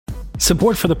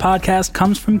Support for the podcast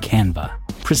comes from Canva.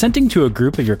 Presenting to a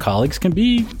group of your colleagues can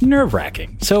be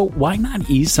nerve-wracking, so why not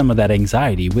ease some of that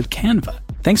anxiety with Canva?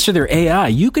 Thanks to their AI,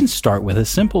 you can start with a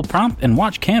simple prompt and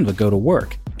watch Canva go to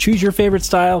work. Choose your favorite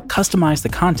style, customize the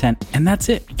content, and that's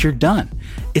it. You're done.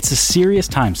 It's a serious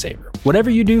time saver.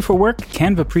 Whatever you do for work,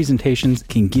 Canva presentations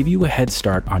can give you a head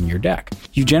start on your deck.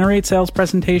 You generate sales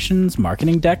presentations,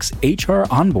 marketing decks, HR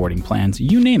onboarding plans,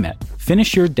 you name it.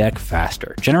 Finish your deck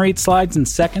faster. Generate slides in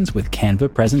seconds with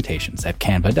Canva presentations at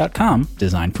canva.com,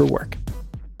 designed for work.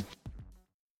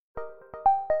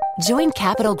 Join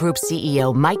Capital Group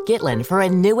CEO Mike Gitlin for a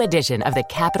new edition of the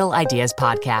Capital Ideas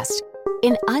Podcast.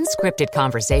 In unscripted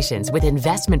conversations with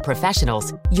investment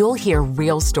professionals, you'll hear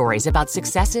real stories about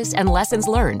successes and lessons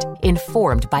learned,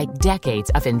 informed by decades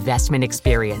of investment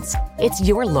experience. It's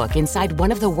your look inside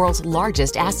one of the world's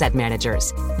largest asset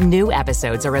managers. New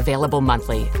episodes are available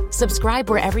monthly. Subscribe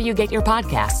wherever you get your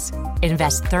podcasts.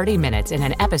 Invest 30 minutes in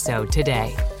an episode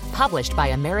today. Published by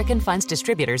American Funds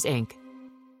Distributors, Inc.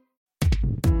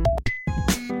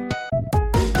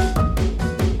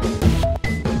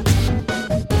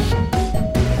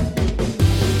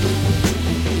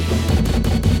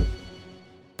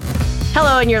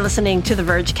 Hello, and you're listening to The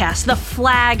Vergecast, the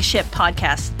flagship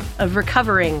podcast of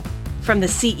recovering from the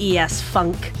CES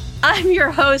funk. I'm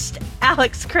your host,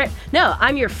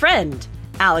 I'm your friend,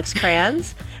 Alex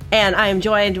Kranz, and I am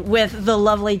joined with the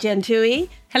lovely Jen Toohey.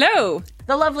 Hello.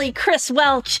 The lovely Chris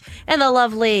Welch, and the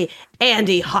lovely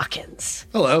Andy Hawkins.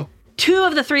 Hello. Two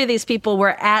of the three of these people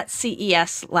were at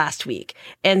CES last week.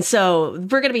 And so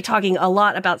we're going to be talking a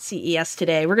lot about CES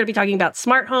today. We're going to be talking about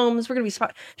smart homes. We're going to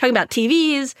be talking about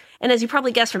TVs. And as you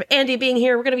probably guessed from Andy being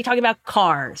here, we're going to be talking about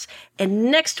cars. And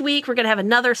next week, we're going to have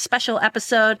another special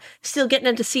episode, still getting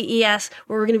into CES,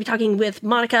 where we're going to be talking with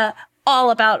Monica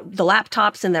all about the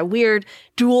laptops and that weird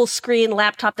dual screen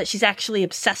laptop that she's actually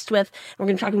obsessed with. And we're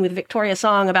going to be talking with Victoria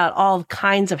Song about all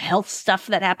kinds of health stuff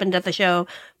that happened at the show.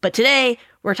 But today,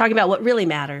 we're talking about what really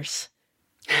matters.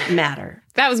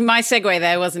 That was my segue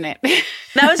there, wasn't it?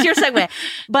 That was your segue.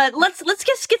 But let's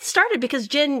just get started, because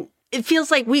Jen, it feels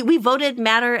like we voted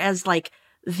Matter as like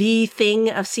the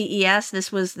thing of CES.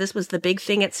 This was the big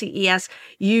thing at CES.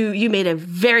 You made a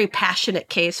very passionate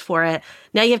case for it.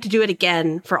 Now you have to do it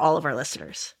again for all of our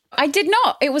listeners. I did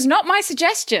not. It was not my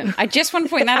suggestion. I just want to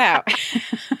point that out.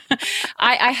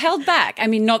 I held back. I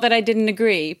mean, not that I didn't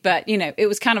agree, but, it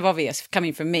was kind of obvious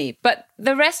coming from me. But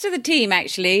the rest of the team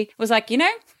actually was like,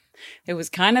 it was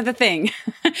kind of the thing.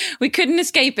 We couldn't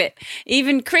escape it.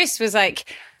 Even Chris was like,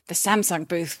 the Samsung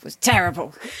booth was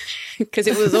terrible because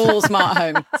it was all smart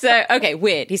home. So, okay,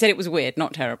 weird. He said it was weird,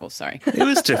 not terrible. Sorry. It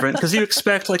was different because you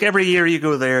expect, like, every year you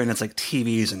go there and it's like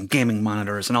TVs and gaming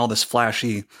monitors and all this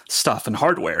flashy stuff and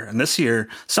hardware. And this year,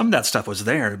 some of that stuff was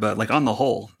there, but like on the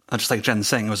whole, just like Jen's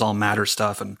saying, it was all Matter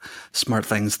stuff and smart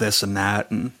things, this and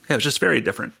that. And yeah, it was just very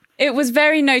different. It was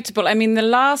very notable. I mean,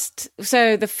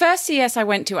 the first CES I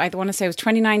went to, I want to say was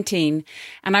 2019.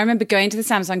 And I remember going to the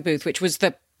Samsung booth, which was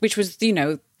the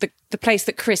place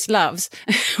that Chris loves.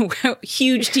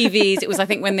 Huge TVs. It was, I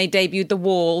think, when they debuted the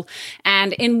Wall.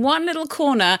 And in one little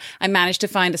corner, I managed to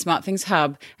find a SmartThings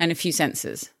hub and a few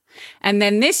sensors. And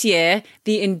then this year,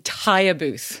 the entire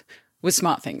booth was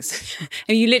SmartThings.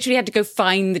 And you literally had to go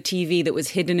find the TV that was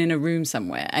hidden in a room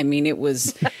somewhere. I mean, it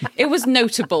was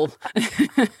notable.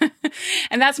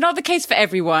 And that's not the case for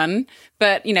everyone.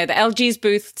 But, the LG's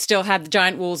booth still had the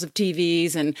giant walls of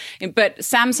TVs. But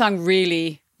Samsung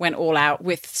really went all out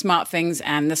with SmartThings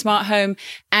and the smart home.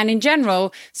 And in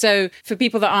general, so for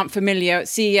people that aren't familiar,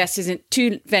 CES is in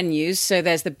two venues. So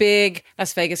there's the big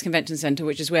Las Vegas Convention Center,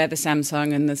 which is where the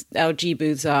Samsung and the LG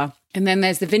booths are. And then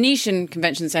there's the Venetian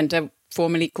Convention Center,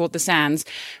 formerly called the Sands,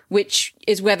 which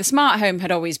is where the smart home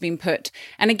had always been put.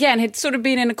 And again, had sort of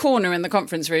been in a corner in the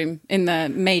conference room, in the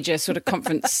major sort of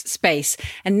conference space.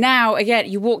 And now,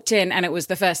 again, you walked in and it was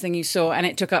the first thing you saw, and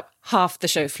it took up half the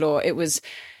show floor. It was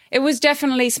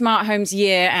definitely smart home's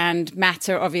year, and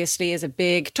Matter obviously is a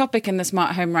big topic in the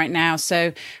smart home right now.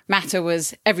 So Matter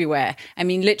was everywhere. I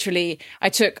mean, literally, I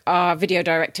took our video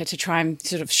director to try and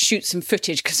sort of shoot some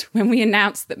footage, because when we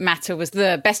announced that Matter was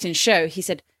the best in show, he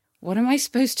said, "What am I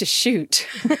supposed to shoot?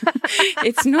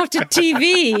 It's not a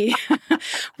TV.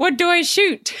 What do I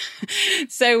shoot?"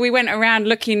 So we went around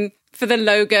looking for the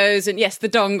logos and, yes, the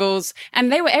dongles,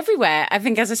 and they were everywhere. I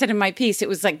think, as I said in my piece, it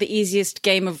was like the easiest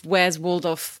game of Where's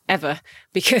Waldorf ever,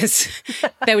 because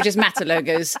they were just Matter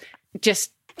logos,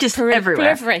 just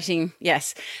everywhere. Proliferating,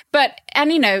 yes. But,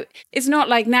 and it's not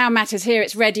like now Matter's here,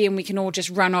 it's ready, and we can all just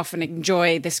run off and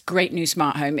enjoy this great new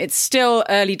smart home. It's still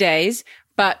early days,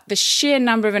 but the sheer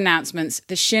number of announcements,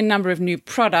 the sheer number of new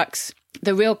products,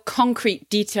 the real concrete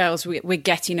details we're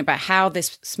getting about how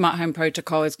this smart home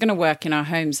protocol is going to work in our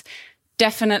homes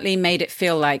definitely made it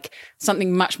feel like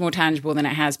something much more tangible than it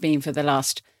has been for the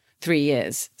last 3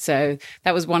 years. So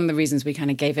that was one of the reasons we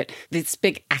kind of gave it this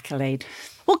big accolade.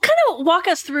 Well, kind of walk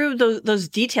us through those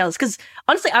details, because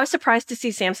honestly, I was surprised to see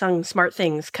Samsung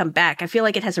SmartThings come back. I feel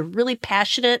like it has a really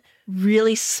passionate,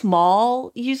 really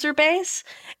small user base.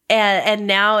 And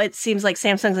now it seems like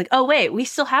Samsung's like, oh, wait, we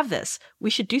still have this. We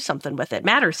should do something with it.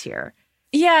 Matters here.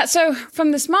 Yeah, so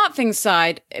from the SmartThings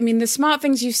side, I mean, the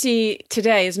SmartThings you see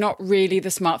today is not really the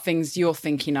SmartThings you're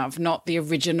thinking of, not the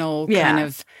original kind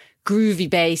of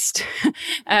groovy-based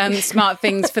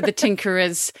SmartThings for the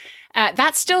tinkerers.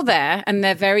 That's still there, and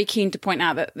they're very keen to point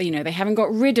out that, they haven't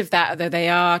got rid of that, although they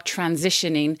are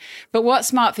transitioning. But what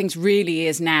SmartThings really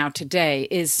is now today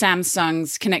is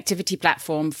Samsung's connectivity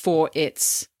platform for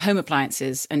its home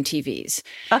appliances and TVs.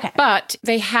 Okay. But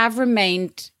they have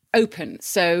remained open.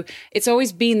 So it's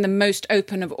always been the most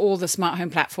open of all the smart home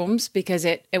platforms because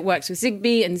it works with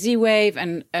Zigbee and Z-Wave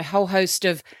and a whole host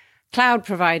of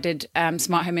cloud-provided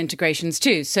smart home integrations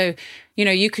too. So,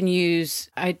 you can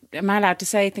use, am I allowed to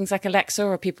say things like Alexa,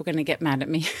 or are people going to get mad at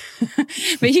me?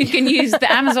 But you can use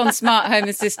the Amazon Smart Home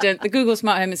Assistant, the Google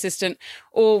Smart Home Assistant,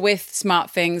 all with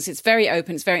SmartThings. It's very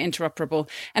open, it's very interoperable,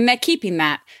 and they're keeping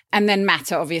that. And then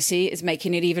Matter, obviously, is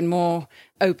making it even more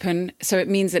open. So it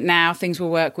means that now things will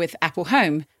work with Apple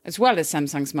Home as well as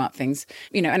Samsung SmartThings.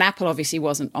 And Apple obviously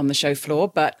wasn't on the show floor,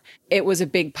 but it was a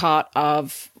big part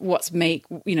of what's made,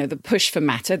 the push for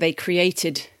Matter. They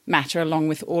created Matter along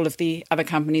with all of the other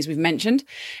companies we've mentioned.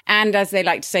 And as they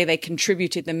like to say, they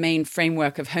contributed the main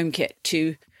framework of HomeKit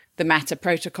to the Matter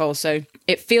protocol. So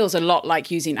it feels a lot like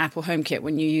using Apple HomeKit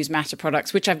when you use Matter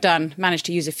products, which I've managed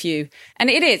to use a few. And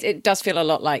it does feel a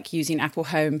lot like using Apple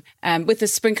Home with a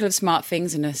sprinkle of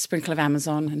SmartThings and a sprinkle of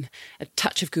Amazon and a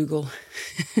touch of Google.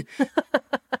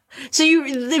 So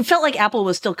it felt like Apple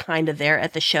was still kind of there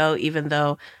at the show, even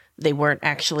though they weren't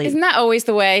actually. Isn't that always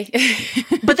the way?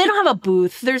 But they don't have a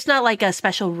booth. There's not like a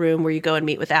special room where you go and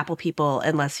meet with Apple people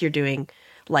unless you're doing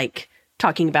like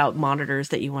talking about monitors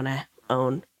that you want to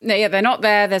own. No, yeah, they're not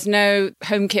there. There's no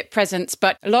HomeKit presence,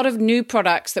 but a lot of new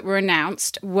products that were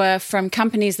announced were from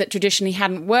companies that traditionally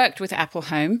hadn't worked with Apple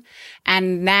Home,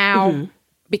 and now,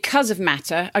 because of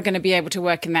Matter, are going to be able to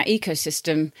work in that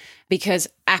ecosystem because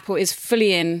Apple is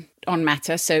fully in on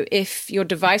Matter. So if your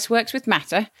device works with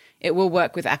Matter, it will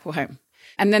work with Apple Home.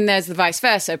 And then there's the vice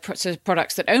versa. So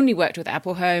products that only worked with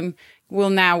Apple Home will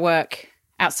now work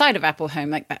outside of Apple Home,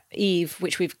 like that Eve,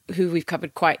 who we've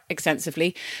covered quite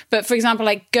extensively. But for example,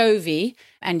 like Govee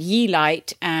and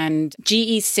Yeelight and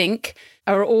GE Sync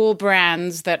are all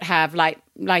brands that have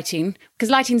lighting,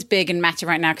 because lighting's big in Matter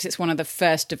right now because it's one of the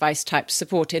first device types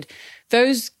supported.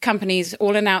 Those companies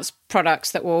all announce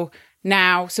products that will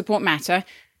now support Matter.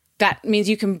 That means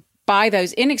you can buy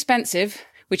those inexpensive,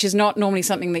 which is not normally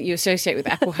something that you associate with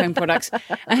Apple Home products.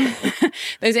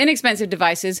 Those inexpensive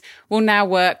devices will now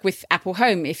work with Apple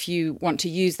Home if you want to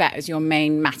use that as your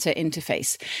main Matter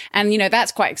interface. And,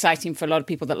 that's quite exciting for a lot of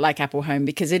people that like Apple Home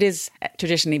because it is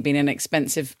traditionally been an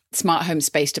expensive smart home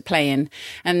space to play in.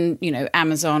 And,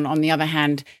 Amazon, on the other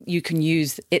hand, you can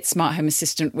use its smart home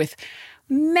assistant with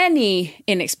many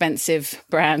inexpensive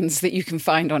brands that you can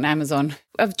find on Amazon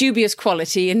of dubious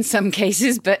quality in some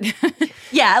cases, but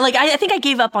yeah, like I think I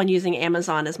gave up on using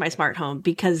Amazon as my smart home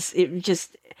because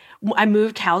I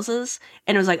moved houses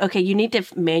and it was like, okay, you need to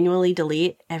manually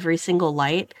delete every single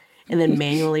light and then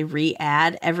manually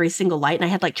re-add every single light. And I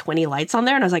had like 20 lights on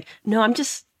there and I was like, no, I'm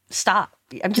just done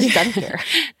here.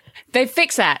 They have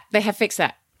fixed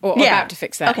that. Or about to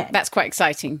fix that. Okay. That's quite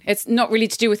exciting. It's not really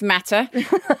to do with Matter.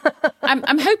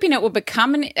 I'm hoping it will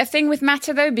become a thing with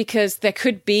Matter, though, because there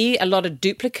could be a lot of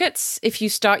duplicates if you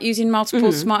start using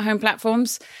multiple smart home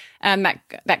platforms. And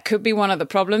that could be one of the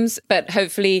problems. But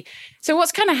hopefully... So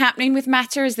what's kind of happening with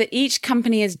Matter is that each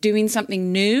company is doing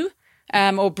something new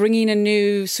or bringing a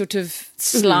new sort of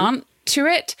slant to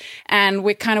it, and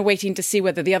we're kind of waiting to see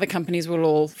whether the other companies will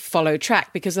all follow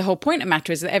track, because the whole point of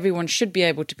Matter is that everyone should be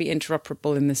able to be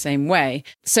interoperable in the same way.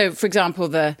 So, for example,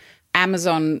 the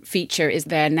Amazon feature is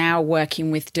they're now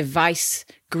working with device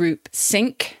group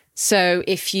sync. So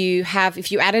if you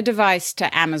add a device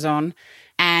to Amazon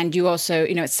and you also,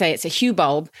 say it's a Hue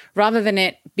bulb, rather than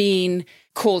it being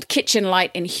called kitchen light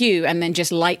in Hue and then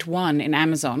just light one in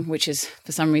Amazon, which is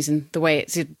for some reason the way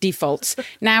it defaults.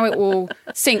 Now it will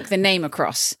sync the name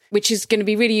across, which is going to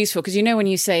be really useful because when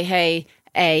you say,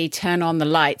 hey, turn on the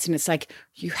lights, and it's like,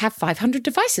 you have 500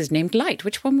 devices named Light.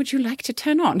 Which one would you like to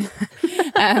turn on?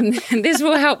 This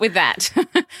will help with that.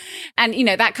 And,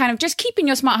 that kind of just keeping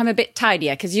your smart home a bit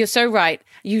tidier, because you're so right.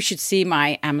 You should see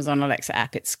my Amazon Alexa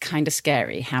app. It's kind of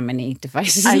scary how many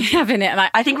devices I have in it. And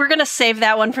I think we're going to save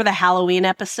that one for the Halloween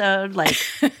episode. Like,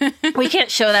 we can't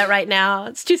show that right now.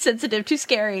 It's too sensitive, too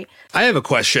scary. I have a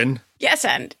question. Yes,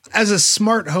 and as a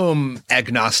smart home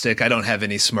agnostic, I don't have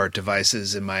any smart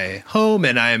devices in my home,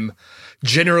 and I'm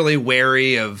generally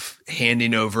wary of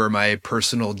handing over my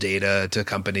personal data to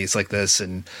companies like this.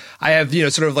 And I have,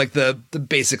 sort of like the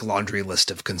basic laundry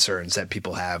list of concerns that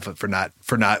people have for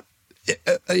not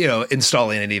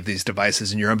installing any of these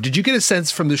devices in your home. Did you get a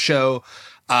sense from the show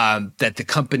that the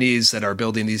companies that are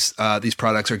building these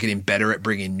products are getting better at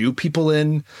bringing new people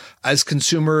in as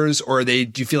consumers, or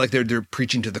do you feel like they're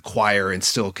preaching to the choir and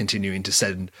still continuing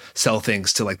to sell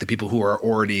things to like the people who are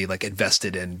already like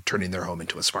invested in turning their home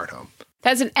into a smart home?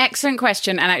 That's an excellent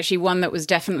question, and actually one that was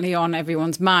definitely on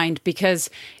everyone's mind, because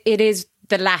it is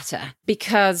the latter.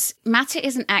 Because Matter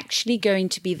isn't actually going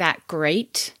to be that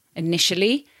great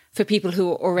initially for people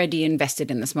who are already invested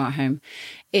in the smart home.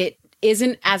 It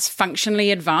isn't as functionally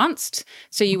advanced,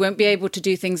 so you won't be able to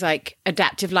do things like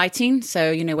adaptive lighting,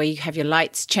 so where you have your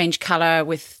lights change color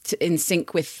in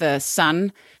sync with the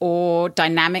sun, or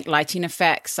dynamic lighting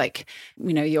effects, like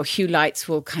your hue lights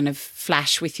will kind of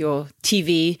flash with your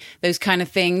TV, those kind of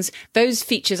things. Those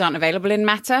features aren't available in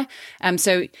Matter,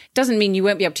 so it doesn't mean you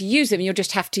won't be able to use them. You'll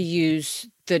just have to use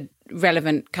the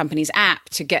relevant company's app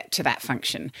to get to that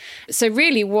function. So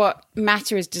really what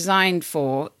Matter is designed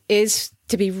for is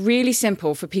to be really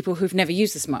simple for people who've never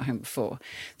used the smart home before.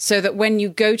 So that when you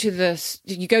go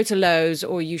to Lowe's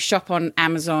or you shop on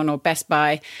Amazon or Best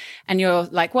Buy and you're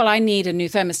like, well, I need a new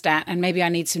thermostat and maybe I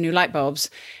need some new light bulbs,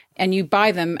 and you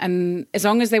buy them, and as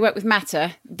long as they work with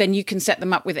Matter, then you can set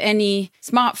them up with any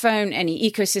smartphone,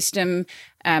 any ecosystem,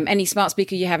 any smart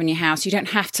speaker you have in your house. You don't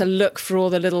have to look for all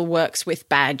the little works with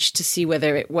badge to see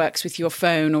whether it works with your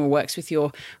phone or works with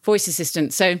your voice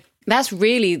assistant. So that's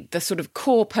really the sort of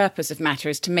core purpose of Matter,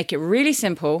 is to make it really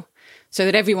simple so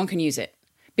that everyone can use it.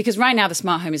 Because right now the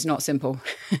smart home is not simple.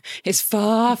 It's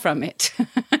far from it,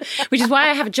 which is why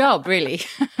I have a job, really.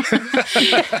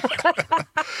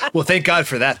 Well, thank God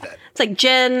for that then. It's like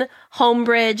Jen,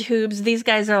 Homebridge, Hoobs. These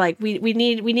guys are like, we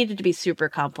need it to be super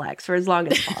complex for as long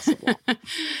as possible.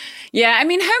 Yeah, I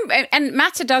mean, and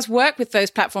Matter does work with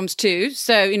those platforms too.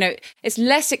 So, it's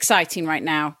less exciting right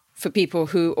now for people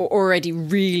who are already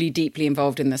really deeply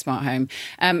involved in the smart home.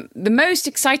 The most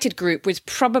excited group was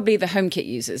probably the HomeKit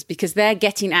users, because they're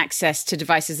getting access to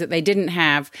devices that they didn't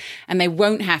have, and they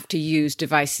won't have to use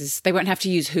devices. They won't have to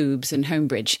use Hoobs and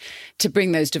Homebridge to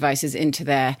bring those devices into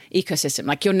their ecosystem.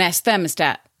 Like your Nest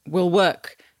thermostat will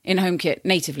work in HomeKit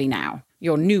natively now.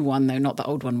 Your new one, though, not the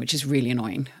old one, which is really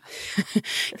annoying,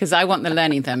 because I want the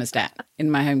learning thermostat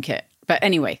in my HomeKit. But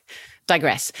anyway,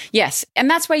 digress. Yes. And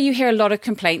that's where you hear a lot of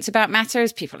complaints about Matter,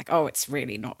 is people are like, oh, it's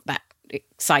really not that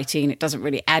exciting. It doesn't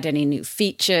really add any new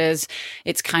features.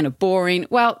 It's kind of boring.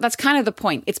 Well, that's kind of the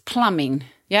point. It's plumbing.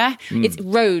 Yeah. It's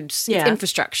roads. It's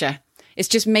infrastructure. It's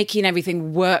just making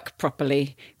everything work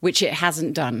properly, which it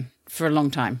hasn't done for a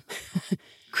long time.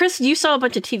 Chris, you saw a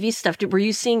bunch of TV stuff. Were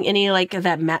you seeing any like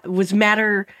that? Was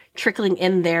Matter trickling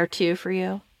in there too for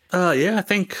you? Yeah, I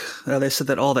think they said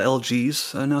that all the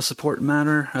LGs now support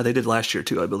Matter. They did last year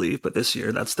too, I believe, but this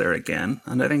year that's there again.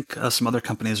 And I think some other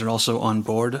companies are also on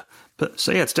board. But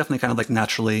so yeah, it's definitely kind of like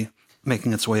naturally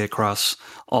making its way across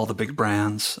all the big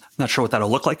brands. Not sure what that'll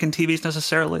look like in TVs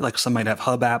necessarily. Like some might have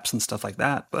hub apps and stuff like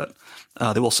that, but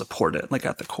they will support it like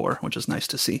at the core, which is nice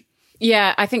to see.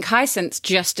 Yeah, I think Hisense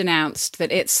just announced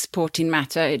that it's supporting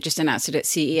Matter. It just announced it at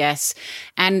CES.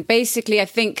 And basically, I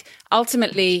think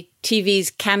ultimately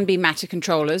TVs can be Matter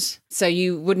controllers. So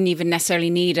you wouldn't even necessarily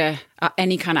need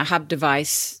any kind of hub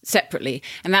device separately.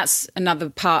 And that's another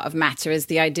part of Matter, is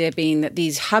the idea being that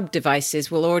these hub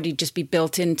devices will already just be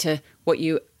built into what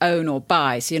you own or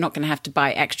buy. So you're not going to have to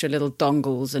buy extra little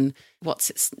dongles and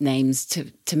what's its names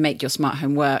to make your smart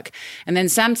home work. And then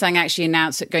Samsung actually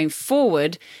announced that going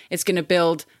forward, it's going to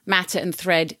build Matter and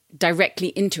Thread directly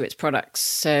into its products.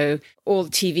 So all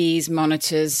TVs,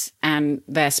 monitors, and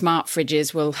their smart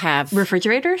fridges will have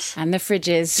refrigerators and the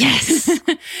fridges. Yes.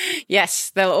 Yes.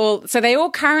 They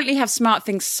all currently have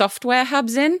SmartThings software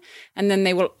hubs in, and then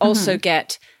they will also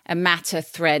get a Matter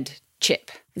Thread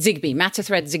chip. Matter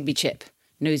Thread Zigbee chip.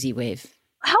 Nosy Wave.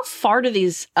 How far do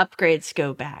these upgrades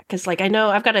go back? Because I know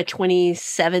I've got a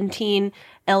 2017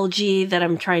 LG that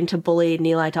I'm trying to bully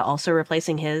Nilay to also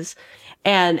replacing his.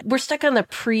 And we're stuck on the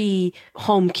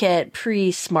pre-HomeKit,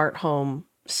 pre-smart home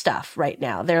stuff right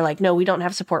now. They're like, no, we don't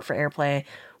have support for AirPlay.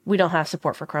 We don't have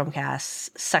support for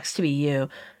Chromecast. Sucks to be you.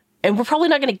 And we're probably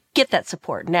not going to get that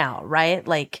support now, right?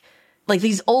 Like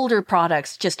these older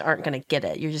products just aren't going to get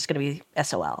it. You're just going to be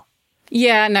SOL.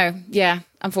 Yeah, no. Yeah,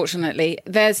 unfortunately.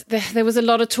 There was a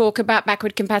lot of talk about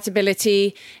backward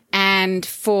compatibility, and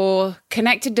for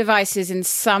connected devices, in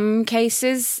some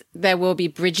cases, there will be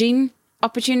bridging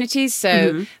opportunities.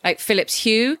 So like Philips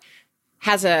Hue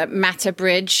has a Matter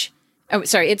bridge. Oh,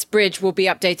 sorry, its bridge will be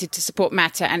updated to support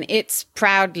Matter, and it's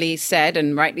proudly said,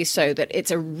 and rightly so, that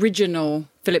its original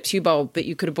Philips Hue bulb that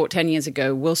you could have bought 10 years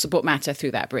ago will support Matter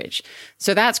through that bridge.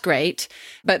 So that's great,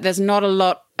 but there's not a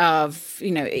lot of,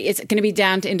 it's going to be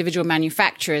down to individual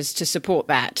manufacturers to support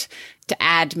that, to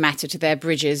add Matter to their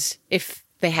bridges if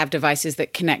they have devices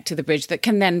that connect to the bridge that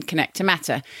can then connect to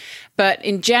Matter. But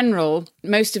in general,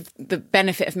 most of the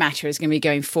benefit of Matter is going to be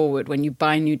going forward. When you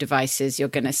buy new devices, you're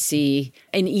going to see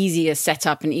an easier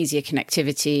setup and easier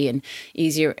connectivity and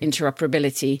easier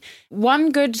interoperability. One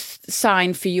good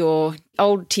sign for your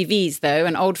old TVs, though,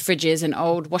 and old fridges and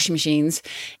old washing machines,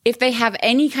 if they have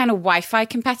any kind of Wi-Fi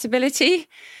compatibility.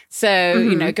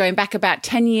 So, going back about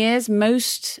 10 years,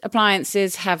 most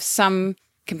appliances have some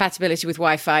compatibility with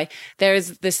Wi-Fi. There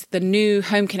is the new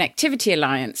Home Connectivity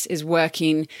Alliance is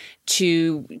working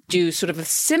to do sort of a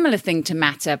similar thing to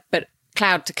Matter, but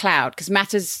cloud to cloud, because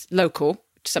Matter's local,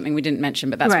 something we didn't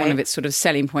mention, but that's one of its sort of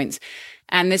selling points.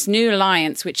 And this new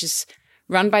alliance, which is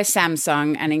run by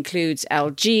Samsung and includes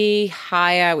LG,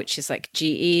 Haier, which is like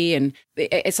GE, and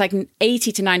it's like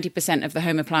 80 to 90% of the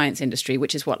home appliance industry,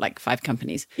 which is like 5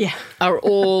 companies, are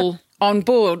all on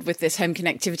board with this Home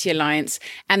Connectivity Alliance.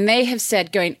 And they have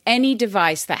said any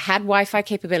device that had Wi-Fi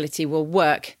capability will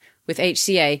work with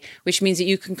HCA, which means that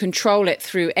you can control it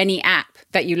through any app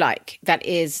that you like. That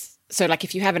is, so like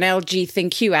if you have an LG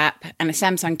ThinQ app and a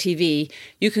Samsung TV,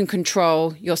 you can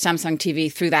control your Samsung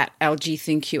TV through that LG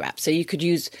ThinQ app. So you could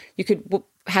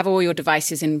have all your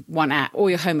devices in one app, all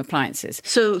your home appliances.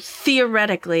 So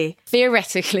theoretically,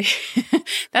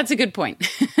 that's a good point.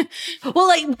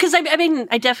 Well, because I mean,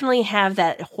 I definitely have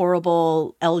that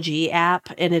horrible LG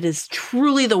app, and it is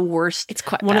truly the worst. It's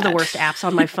quite one bad. of the worst apps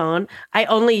on my phone. I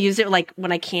only use it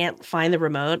when I can't find the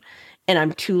remote, and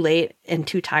I'm too late and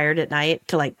too tired at night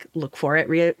to look for it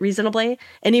reasonably.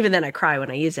 And even then, I cry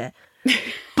when I use it.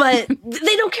 But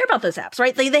they don't care about those apps,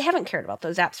 right? They haven't cared about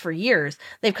those apps for years.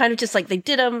 They've kind of just they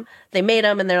did them, they made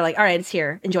them, and they're like, all right, it's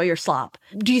here. Enjoy your slop.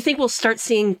 Do you think we'll start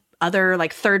seeing other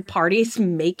third parties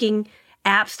making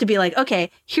apps to be like,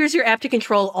 okay, here's your app to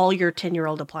control all your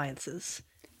 10-year-old appliances?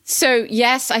 So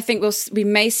yes, I think we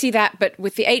may see that, but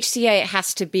with the HCA, it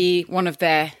has to be one of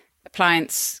their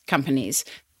appliance companies.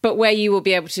 But where you will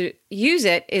be able to use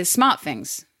it is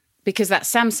SmartThings, because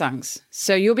that's Samsung's.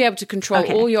 So you'll be able to control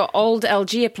all your old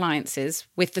LG appliances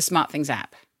with the SmartThings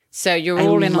app. So you're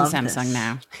all in on Samsung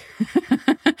now.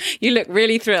 You look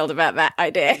really thrilled about that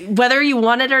idea. Whether you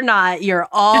want it or not, you're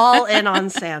all in on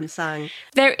Samsung.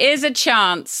 There is a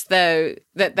chance, though,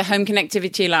 that the Home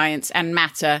Connectivity Alliance and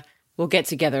Matter will get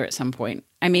together at some point.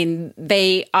 I mean,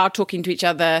 they are talking to each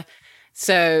other.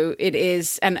 So it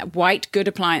is, and white good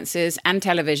appliances and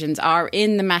televisions are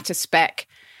in the Matter spec.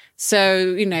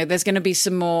 So, there's going to be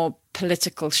some more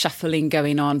political shuffling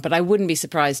going on, but I wouldn't be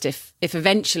surprised if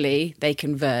eventually they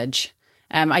converge.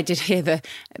 I did hear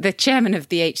the chairman of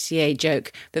the HCA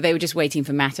joke that they were just waiting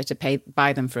for Matter to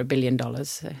buy them for $1 billion,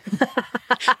 so.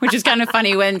 Which is kind of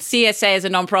funny when CSA is a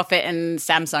nonprofit and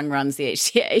Samsung runs the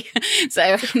HCA. So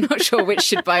I'm not sure which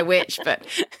should buy which, but...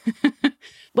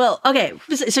 Well, okay,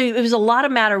 so it was a lot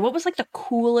of Matter. What was the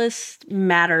coolest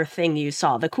Matter thing you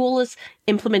saw? The coolest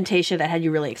implementation that had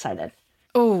you really excited?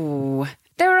 Oh,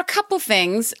 there were a couple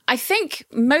things. I think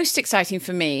most exciting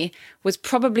for me was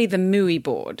probably the MUI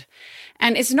board.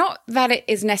 And it's not that it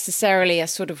is necessarily a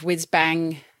sort of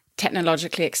whiz-bang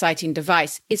technologically exciting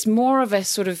device. It's more of a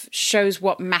sort of shows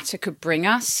what Matter could bring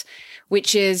us,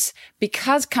 which is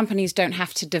because companies don't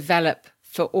have to develop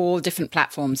for all different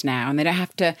platforms now. And they don't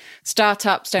have to,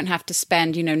 startups don't have to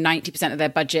spend, 90% of their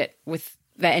budget with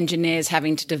their engineers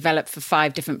having to develop for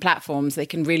 5 different platforms. They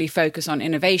can really focus on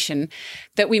innovation,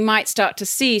 that we might start to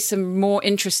see some more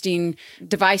interesting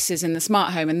devices in the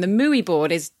smart home. And the MUI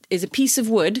board is a piece of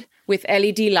wood with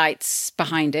LED lights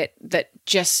behind it that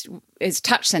just is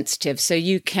touch sensitive. So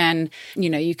you can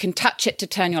touch it to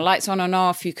turn your lights on and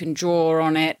off. You can draw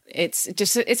on it. It's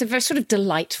a very sort of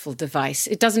delightful device.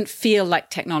 It doesn't feel like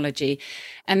technology.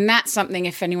 And that's something,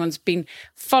 if anyone's been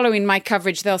following my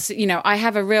coverage, they'll see,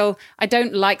 I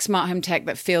don't like smart home tech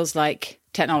that feels like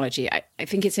technology. I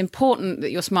think it's important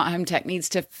that your smart home tech needs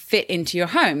to fit into your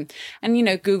home. And,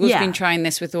 Google's been trying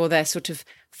this with all their sort of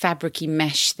fabricy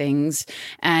mesh things.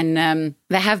 And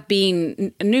there have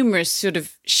been numerous sort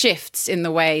of shifts in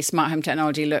the way smart home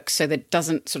technology looks so that it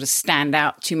doesn't sort of stand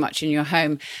out too much in your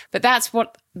home. But that's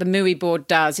what the MUI board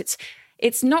does.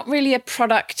 It's not really a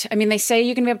product. I mean, they say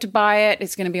you're going to be able to buy it.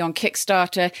 It's going to be on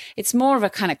Kickstarter. It's more of a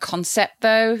kind of concept,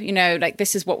 though, like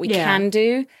this is what we can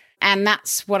do. And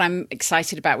that's what I'm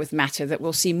excited about with Matter, that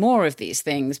we'll see more of these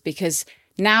things, because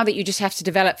now that you just have to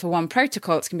develop for one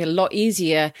protocol, it's going to be a lot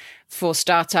easier for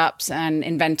startups and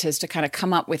inventors to kind of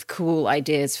come up with cool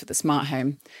ideas for the smart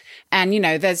home. And,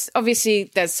 there's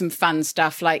some fun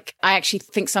stuff. Like, I actually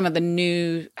think some of the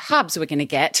new hubs we're going to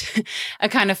get are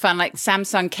kind of fun. Like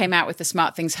Samsung came out with the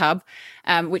SmartThings hub,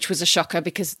 which was a shocker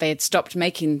because they had stopped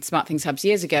making SmartThings hubs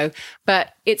years ago.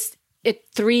 But it's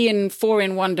 3 and 4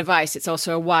 in one device. It's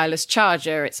also a wireless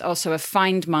charger. It's also a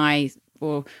Find My,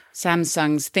 or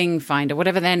Samsung's Thing Finder,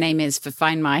 whatever their name is for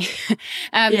Find My. So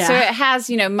it has,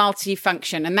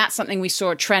 multi-function. And that's something we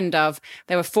saw a trend of.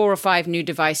 There were 4 or 5 new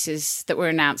devices that were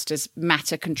announced as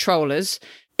Matter controllers.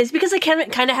 It's because they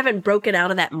kind of haven't broken out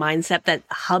of that mindset that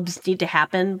hubs need to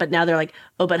happen. But now they're like,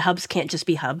 oh, but hubs can't just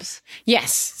be hubs.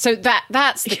 Yes. So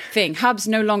that's the thing. Hubs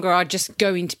no longer are just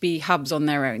going to be hubs on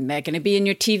their own. They're going to be in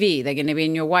your TV. They're going to be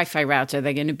in your Wi-Fi router.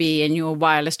 They're going to be in your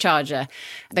wireless charger.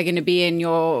 They're going to be in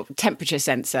your temperature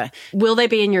sensor. Will they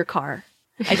be in your car?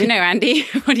 I don't know, Andy.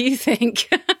 What do you think?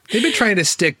 They've been trying to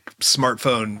stick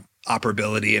smartphone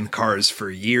operability in cars for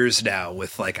years now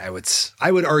with, like, I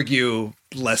would argue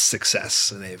less success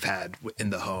than they've had in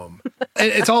the home.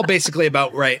 And it's all basically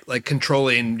about, right, like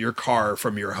controlling your car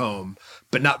from your home,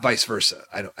 but not vice versa,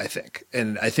 I think.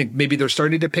 And I think maybe they're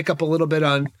starting to pick up a little bit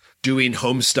on doing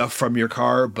home stuff from your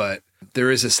car, but there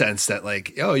is a sense that,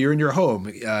 like, oh, you're in your home.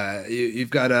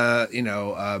 You've got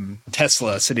a,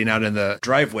 Tesla sitting out in the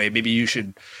driveway. Maybe you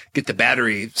should get the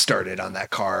battery started on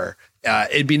that car.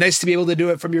 It'd be nice to be able to do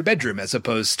it from your bedroom as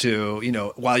opposed to,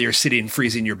 while you're sitting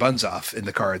freezing your buns off in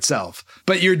the car itself.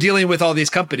 But you're dealing with all these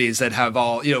companies that have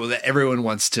all, that everyone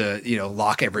wants to,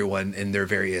 lock everyone in their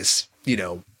various,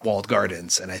 walled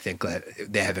gardens. And I think that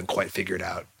they haven't quite figured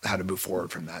out how to move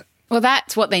forward from that. Well,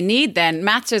 that's what they need then.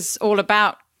 Matter's all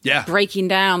about breaking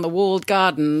down the walled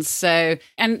gardens. So,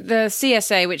 and the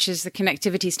CSA, which is the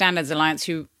Connectivity Standards Alliance,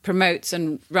 who promotes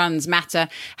and runs Matter,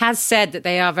 has said that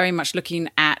they are very much looking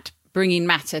at bringing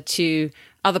Matter to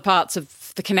other parts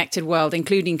of the connected world,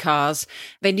 including cars.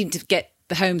 They need to get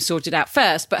the home sorted out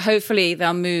first, but hopefully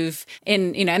they'll move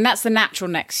in, and that's the natural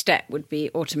next step would be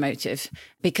automotive,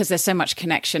 because there's so much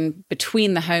connection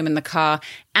between the home and the car.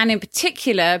 And in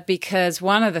particular, because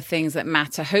one of the things that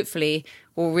Matter hopefully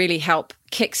will really help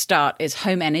kickstart is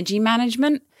home energy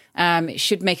management. It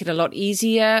should make it a lot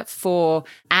easier for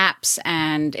apps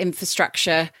and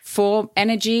infrastructure for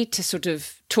energy to sort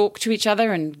of talk to each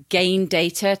other and gain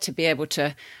data to be able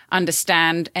to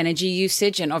understand energy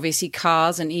usage. And obviously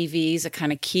cars and EVs are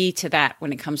kind of key to that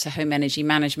when it comes to home energy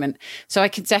management. So I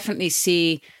could definitely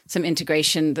see some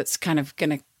integration that's kind of going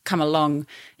to come along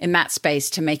in that space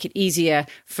to make it easier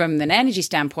from an energy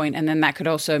standpoint. And then that could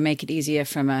also make it easier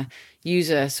from a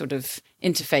user sort of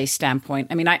interface standpoint.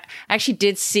 I mean, I actually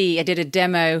did a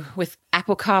demo with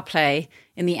Apple CarPlay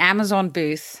in the Amazon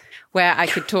booth where I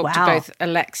could talk to both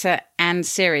Alexa and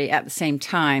Siri at the same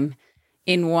time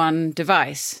in one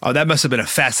device. Oh, that must have been a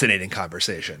fascinating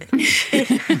conversation.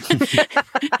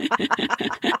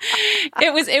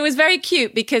 It was very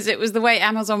cute because it was the way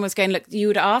Amazon was going, look, you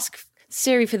would ask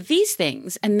Siri for these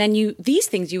things, and then these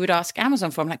things you would ask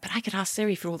Amazon for. I'm like, but I could ask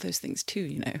Siri for all those things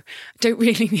too, I don't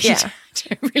really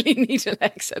need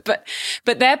Alexa.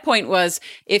 But their point was,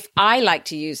 if I like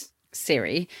to use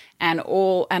Siri and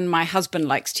my husband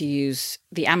likes to use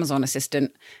the Amazon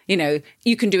assistant,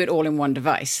 you can do it all in one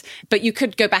device. But you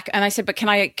could go back, and I said, but can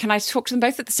I talk to them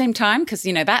both at the same time? Because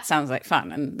that sounds like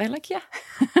fun. And they're like, yeah.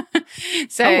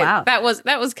 So that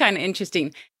was kind of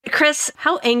interesting. Chris,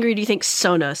 how angry do you think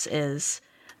Sonos is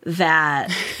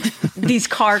that these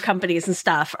car companies and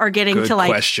stuff are getting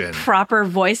proper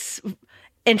voice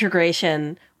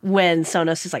integration when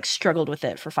Sonos has struggled with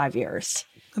it for 5 years?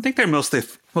 I think they're mostly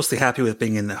happy with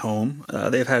being in the home.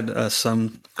 They've had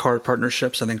some car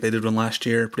partnerships. I think they did one last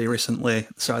year, pretty recently.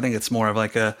 So I think it's more of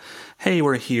like a, hey,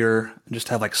 we're here, and just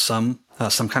have some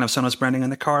kind of Sonos branding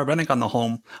in the car. But I think on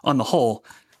the whole,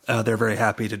 they're very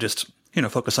happy to just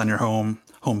focus on your home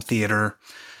theater,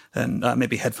 and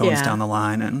maybe headphones down the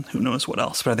line, and who knows what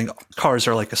else. But I think cars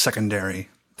are like a secondary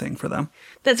thing for them.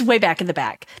 That's way back in the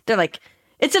back. They're like,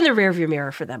 it's in the rearview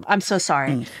mirror for them. I'm so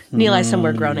sorry. Nilai's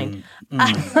somewhere groaning. But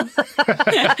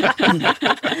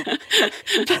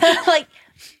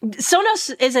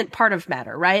Sonos isn't part of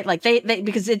Matter, right? Like they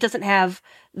because it doesn't have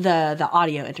the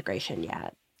audio integration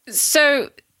yet. So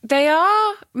they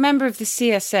are a member of the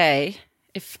CSA,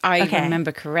 if I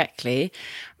remember correctly.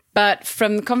 But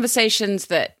from the conversations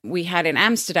that we had in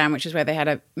Amsterdam, which is where they had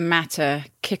a Matter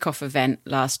kickoff event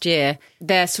last year,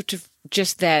 they're sort of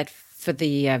just there for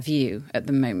the view at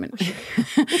the moment.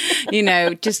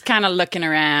 Just kind of looking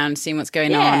around, seeing what's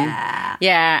going on.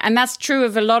 Yeah. And that's true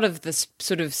of a lot of the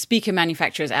sort of speaker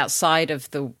manufacturers outside of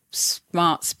the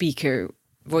smart speaker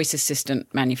voice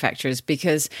assistant manufacturers,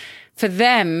 because for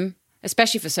them,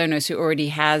 especially for Sonos, who already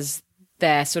has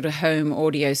their sort of home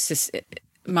audio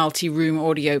multi-room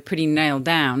audio pretty nailed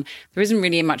down, there isn't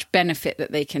really much benefit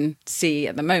that they can see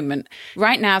at the moment.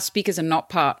 Right now, speakers are not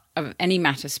part of any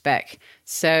Matter spec.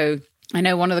 So I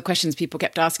know one of the questions people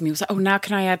kept asking me was, now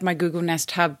can I add my Google Nest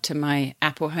Hub to my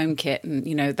Apple HomeKit? And,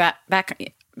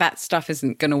 that stuff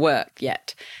isn't going to work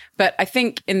yet. But I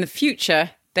think in the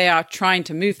future, they are trying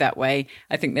to move that way.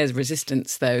 I think there's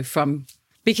resistance, though,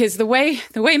 because the way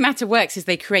Matter works is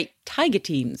they create tiger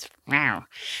teams, where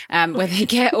they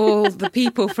get all the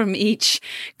people from each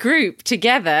group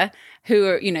together who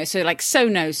are, so like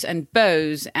Sonos and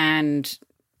Bose and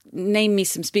name me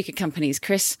some speaker companies,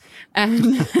 Chris.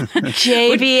 JBL.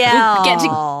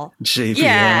 JBL,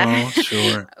 yeah.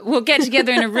 Sure. We'll get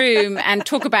together in a room and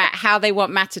talk about how they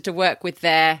want Matter to work with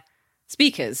their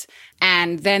speakers.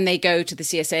 And then they go to the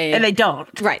CSA. And they don't.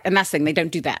 Right. And that's the thing. They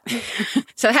don't do that.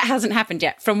 So that hasn't happened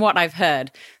yet, from what I've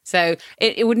heard. So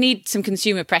it would need some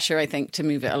consumer pressure, I think, to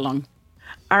move it along.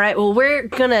 All right. Well, we're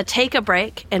going to take a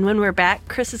break. And when we're back,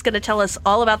 Chris is going to tell us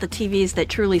all about the TVs that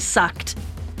truly sucked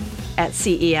at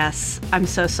CES. I'm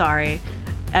so sorry.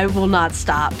 I will not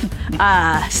stop.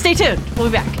 Stay tuned. We'll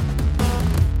be back.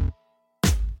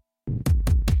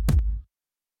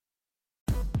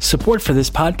 Support for this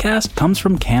podcast comes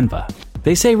from Canva.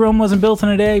 They say Rome wasn't built in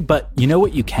a day, but you know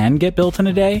what you can get built in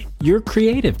a day? Your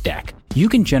creative deck. You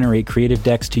can generate creative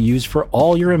decks to use for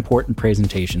all your important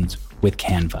presentations with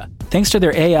Canva. Thanks to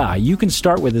their AI, you can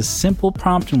start with a simple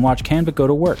prompt and watch Canva go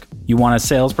to work. You want a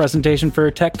sales presentation for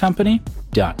a tech company?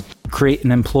 Done. Create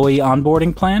an employee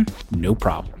onboarding plan? No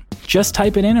problem. Just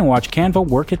type it in and watch Canva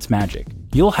work its magic.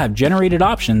 You'll have generated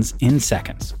options in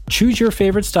seconds. Choose your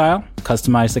favorite style,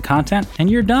 customize the content, and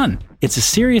you're done. It's a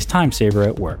serious time saver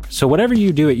at work, so whatever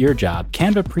you do at your job,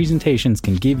 Canva presentations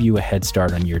can give you a head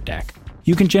start on your deck.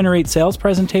 You can generate sales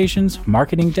presentations,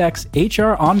 marketing decks,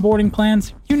 HR onboarding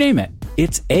plans, you name it.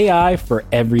 It's AI for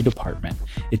every department.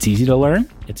 It's easy to learn,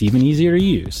 it's even easier to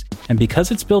use. And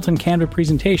because it's built in Canva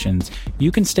presentations,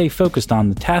 you can stay focused on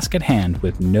the task at hand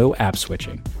with no app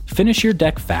switching. Finish your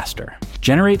deck faster.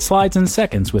 Generate slides in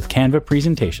seconds with Canva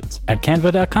presentations at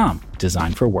canva.com,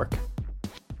 designed for work.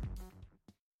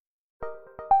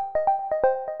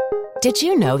 Did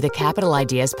you know the Capital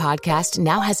Ideas podcast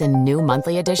now has a new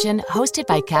monthly edition hosted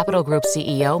by Capital Group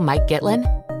CEO Mike Gitlin?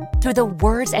 Through the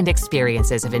words and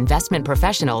experiences of investment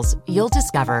professionals, you'll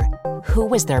discover who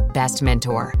was their best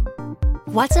mentor,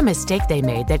 what's a mistake they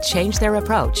made that changed their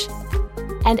approach,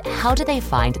 and how do they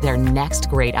find their next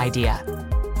great idea.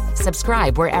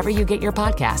 Subscribe wherever you get your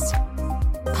podcasts.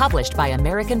 Published by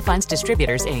American Funds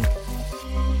Distributors, Inc.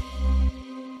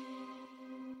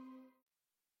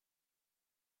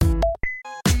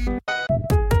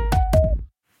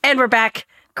 And we're back.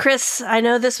 Chris, I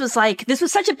know this was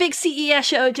such a big CES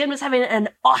show. Jen was having an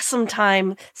awesome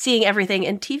time seeing everything,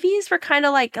 and TVs were kind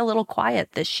of like a little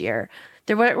quiet this year.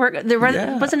 There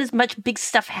wasn't as much big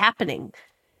stuff happening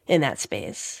in that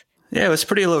space. Yeah, it was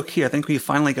pretty low key. I think we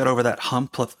finally got over that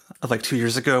hump of like 2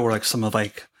 years ago where like some of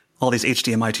like all these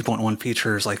HDMI 2.1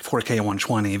 features like 4K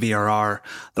 120, VRR,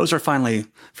 those are finally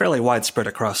fairly widespread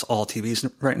across all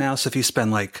TVs right now. So if you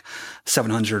spend like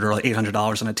 $700 or like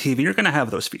 $800 on a TV, you're going to have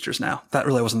those features now. That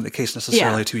really wasn't the case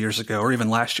necessarily 2 years ago or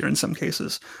even last year in some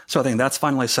cases. So I think that's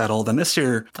finally settled. And this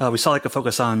year, we saw like a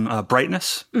focus on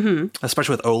brightness,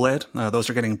 especially with OLED. Those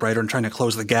are getting brighter and trying to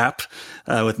close the gap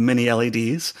with mini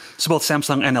LEDs. So both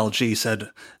Samsung and LG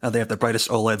said they have the brightest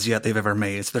OLEDs yet they've ever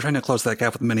made. So they're trying to close that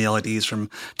gap with mini LEDs from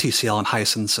TCL and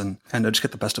Hisense and just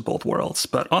get the best of both worlds.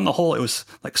 But on the whole, it was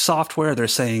like software. They're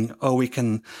saying, we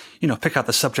can, pick out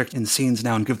the subject in scenes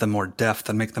now and give them more depth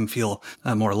and make them feel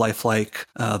more lifelike.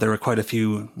 There were quite a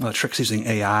few tricks using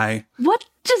AI. What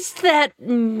does that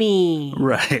mean?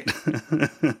 Right.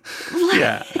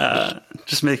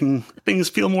 Just making things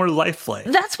feel more lifelike.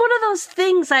 That's one of those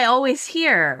things I always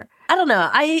hear. I don't know.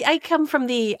 I come from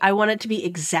I want it to be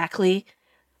exactly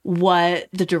what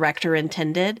the director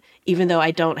intended, even though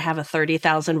I don't have a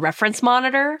 30,000 reference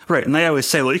monitor. Right. And they always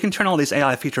say, well, you can turn all these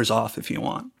AI features off if you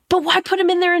want. But why put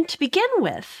them in there to begin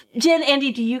with? Jen,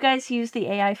 Andy, do you guys use the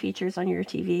AI features on your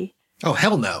TV? Oh,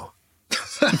 hell no.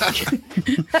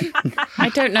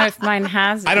 I don't know if mine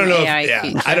has. I don't know. AI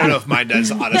feature. I don't know if mine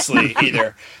does, honestly,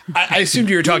 either. I assumed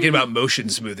you were talking about motion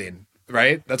smoothing,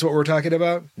 right? That's what we're talking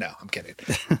about? No, I'm kidding.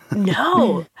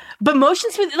 No, but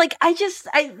motion smooth, like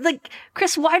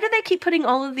Chris, why do they keep putting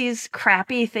all of these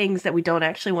crappy things that we don't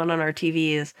actually want on our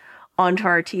TVs onto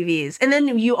our TVs? And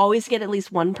then you always get at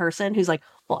least one person who's like,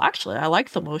 well, actually, I like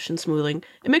the motion smoothing.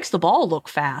 It makes the ball look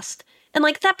fast. And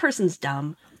like, that person's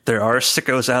dumb. There are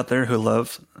sickos out there who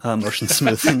love motion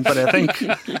smoothing, but I think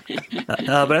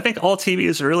all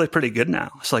TVs are really pretty good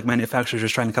now. So like manufacturers are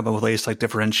trying to come up with ways to like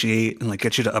differentiate and like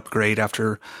get you to upgrade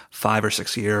after 5 or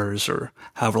 6 years or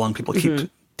however long people keep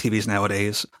TVs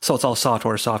nowadays. So it's all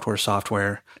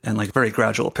software, and like very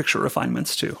gradual picture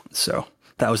refinements too. So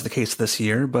that was the case this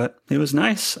year, but it was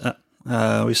nice.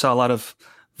 We saw a lot of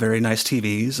very nice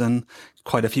TVs and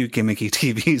quite a few gimmicky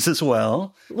TVs as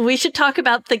well. We should talk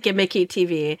about the gimmicky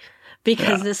TV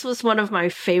because this was one of my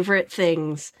favorite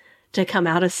things to come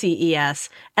out of CES.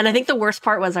 And I think the worst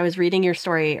part was I was reading your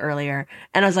story earlier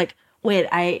and I was like, wait,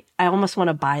 I almost want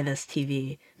to buy this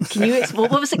TV. Can you, what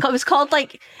was it called? It was called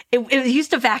like, it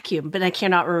used a vacuum, but I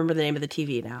cannot remember the name of the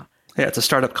TV now. Yeah, it's a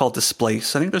startup called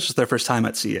Displace. I think this was their first time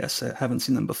at CES. I haven't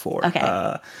seen them before. Okay.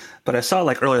 But I saw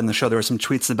like earlier in the show, there were some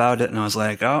tweets about it and I was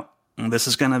like, oh, this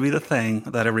is going to be the thing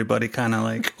that everybody kind of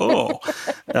like,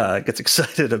 gets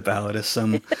excited about as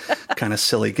some kind of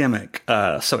silly gimmick.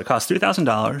 So it costs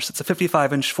 $3,000. It's a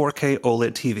 55-inch 4K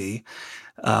OLED TV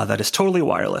that is totally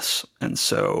wireless. And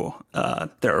so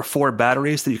there are 4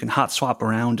 batteries that you can hot swap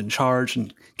around and charge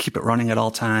and keep it running at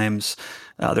all times.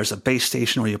 There's a base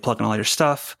station where you plug in all your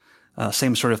stuff.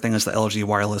 Same sort of thing as the LG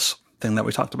wireless thing that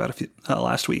we talked about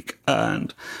last week.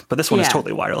 But this one is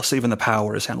totally wireless. So even the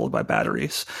power is handled by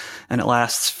batteries. And it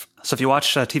lasts. So if you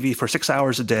watch TV for 6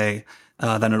 hours a day,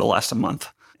 then it'll last a month.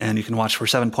 And you can watch for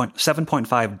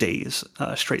 7.5 days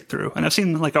straight through. And I've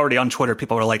seen like already on Twitter,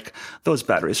 people are like, those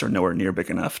batteries are nowhere near big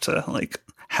enough to like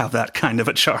have that kind of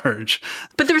a charge.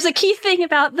 But there was a key thing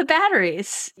about the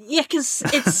batteries. Yeah, because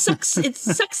it sucks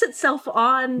itself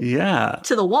on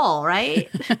to the wall, right?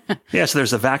 Yeah, so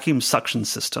there's a vacuum suction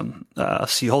system.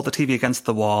 So you hold the TV against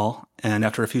the wall, and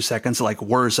after a few seconds, it like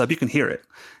whirs up. You can hear it.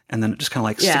 And then it just kind of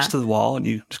like sticks to the wall, and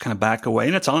you just kind of back away,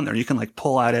 and it's on there. You can like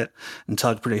pull at it and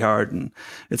tug pretty hard, and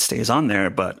it stays on there.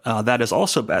 But that is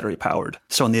also battery powered.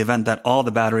 So in the event that all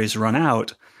the batteries run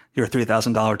out, your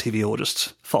 $3,000 TV will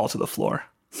just fall to the floor.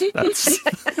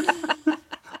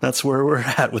 That's where we're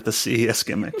at with the CES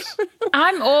gimmicks.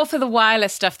 I'm all for the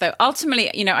wireless stuff, though.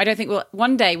 Ultimately, I don't think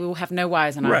one day we will have no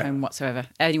wires in our home whatsoever,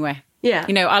 anywhere. Yeah.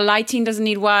 Our lighting doesn't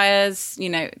need wires.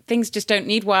 Things just don't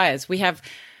need wires. We have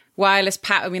wireless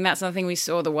power. I mean, that's another thing we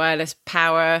saw, the wireless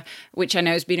power, which I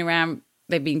know has been around.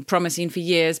 They've been promising for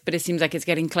years, but it seems like it's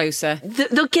getting closer.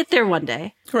 They'll get there one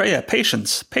day. Right, yeah,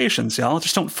 patience, y'all.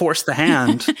 Just don't force the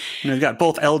hand. You've got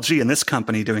both LG and this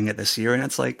company doing it this year, and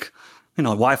it's like,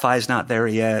 Wi-Fi is not there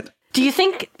yet. Do you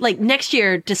think, like, next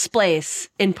year, Displace,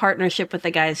 in partnership with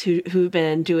the guys who've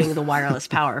been doing the wireless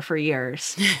power for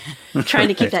years, trying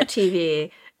to keep that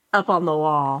TV up on the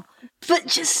wall, but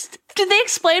just, did they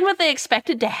explain what they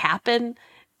expected to happen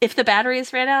if the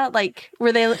batteries ran out? Like,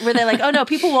 were they like, oh no,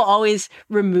 people will always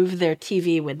remove their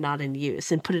TV when not in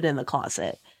use and put it in the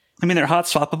closet? I mean, they're hot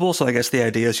swappable, so I guess the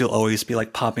idea is you'll always be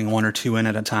like popping 1 or 2 in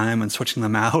at a time and switching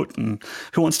them out. And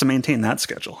who wants to maintain that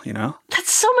schedule,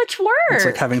 That's so much work. It's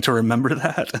like having to remember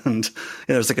that. And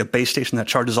there's like a base station that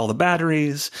charges all the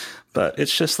batteries, but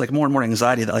it's just like more and more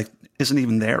anxiety that like isn't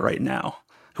even there right now.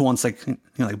 Who wants like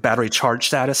battery charge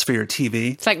status for your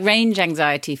TV? It's like range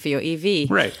anxiety for your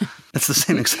EV. Right. It's the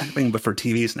same exact thing, but for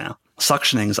TVs now.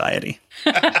 Suction anxiety.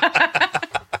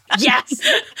 Yes.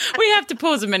 We have to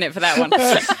pause a minute for that one.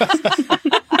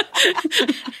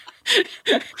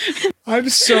 I'm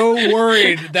so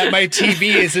worried that my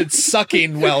TV isn't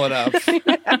sucking well enough.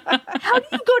 How do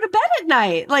you go to bed at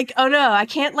night? Like, oh no, I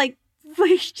can't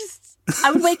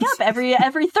I would wake up every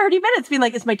 30 minutes being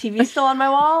like, is my TV still on my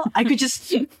wall? I could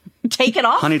just take it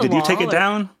off. Honey, the did you take it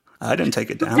down? I didn't take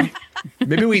it down.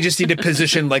 Maybe we just need to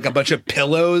position like a bunch of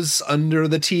pillows under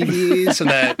the TV so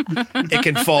that it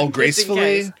can fall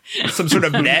gracefully. Some sort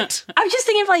of net. I was just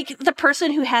thinking of like the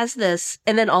person who has this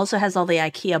and then also has all the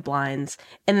IKEA blinds,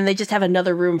 and then they just have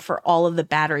another room for all of the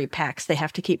battery packs they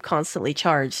have to keep constantly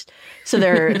charged. So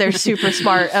they're super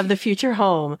smart of the future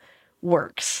home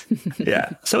works. Yeah.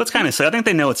 So it's kind of sad. I think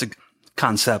they know it's a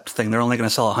concept thing. They're only going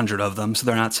to sell 100 of them. So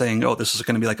they're not saying, oh, this is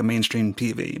going to be like a mainstream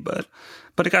TV, but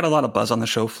it got a lot of buzz on the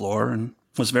show floor and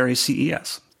was very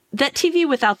CES. That TV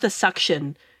without the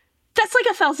suction, that's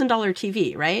like $1,000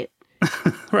 TV, right?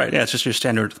 Right. Yeah. It's just your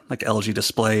standard like LG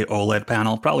display OLED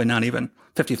panel, probably not even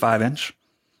 55 inch.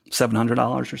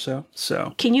 $700 or so.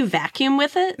 So can you vacuum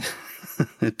with it?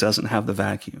 it doesn't have the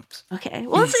vacuums. Okay.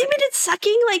 Well, it's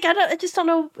sucking. Like, I just don't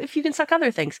know if you can suck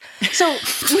other things. So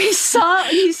you saw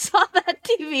that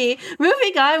TV.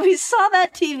 Moving on, we saw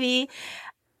that TV.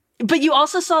 But you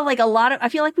also saw like I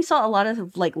feel like we saw a lot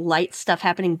of like light stuff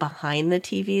happening behind the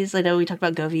TVs. I know we talked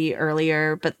about Govee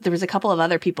earlier, but there was a couple of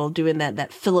other people doing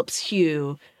that Philips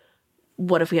Hue.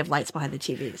 What if we have lights behind the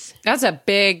TVs? That's a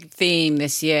big theme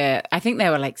this year. I think there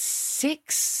were like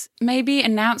 6 maybe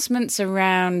announcements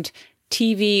around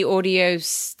TV audio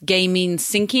gaming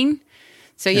syncing.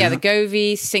 So yeah, the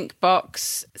Govee Sync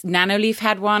Box, Nanoleaf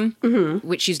had one,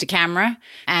 which used a camera.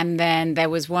 And then there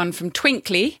was one from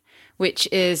Twinkly, which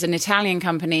is an Italian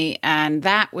company. And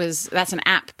that's an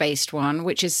app-based one,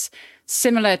 which is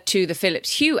similar to the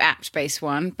Philips Hue app-based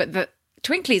one. But the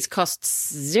Twinkly's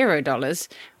costs $0,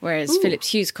 whereas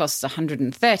Philips Hue's costs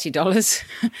 $130.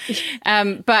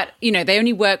 But, they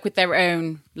only work with their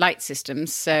own light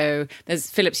systems. So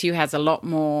Philips Hue has a lot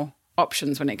more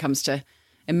options when it comes to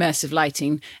immersive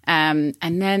lighting. And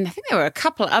then I think there were a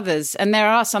couple others, and there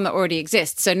are some that already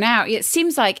exist. So now it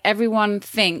seems like everyone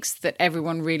thinks that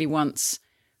everyone really wants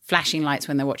flashing lights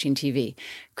when they're watching TV.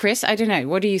 Chris, I don't know.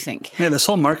 What do you think? Yeah, this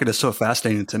whole market is so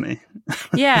fascinating to me.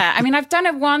 Yeah, I mean, I've done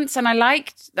it once and I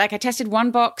tested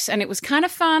one box and it was kind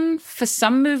of fun for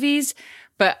some movies,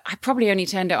 but I probably only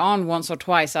turned it on once or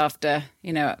twice after,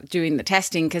 doing the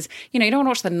testing because, you don't want to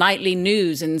watch the nightly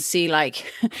news and see like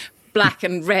black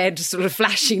and red sort of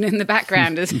flashing in the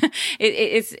background.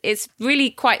 It's really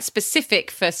quite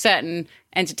specific for certain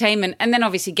entertainment. And then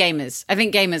obviously gamers. I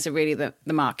think gamers are really the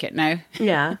market, no?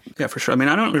 Yeah. Yeah, for sure. I mean,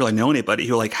 I don't really know anybody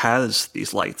who like has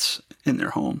these lights in their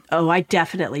home. Oh, I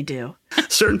definitely do.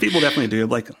 Certain people definitely do.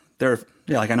 Like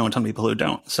I know a ton of people who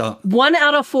don't. So 1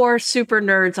 out of 4 super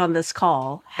nerds on this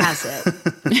call has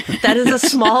it. That is a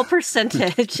small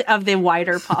percentage of the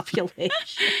wider population.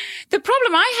 The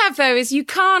problem I have, though, is you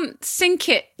can't sync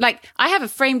it. Like, I have a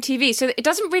frame TV, so it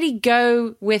doesn't really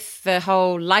go with the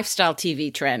whole lifestyle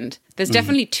TV trend. There's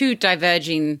definitely 2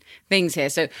 diverging things here.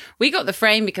 So we got the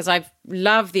frame because I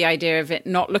love the idea of it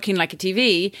not looking like a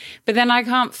TV, but then I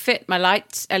can't fit my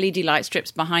LED light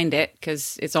strips behind it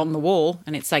because it's on the wall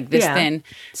and it's like this thin.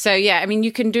 So yeah, I mean,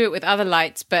 you can do it with other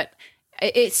lights, but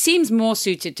it seems more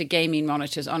suited to gaming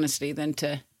monitors, honestly, than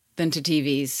to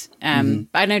TVs.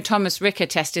 I know Thomas Ricker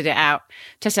tested out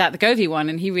the Govee one,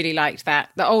 and he really liked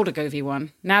that, the older Govee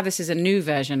one. Now this is a new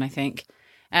version, I think.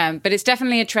 But it's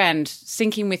definitely a trend,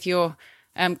 syncing with your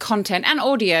content and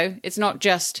audio. It's not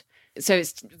just, so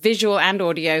it's visual and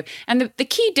audio. And the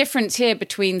key difference here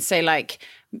between, say, like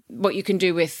what you can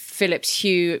do with Philips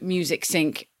Hue Music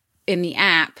Sync in the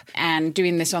app and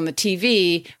doing this on the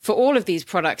TV for all of these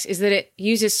products is that it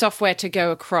uses software to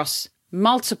go across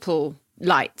multiple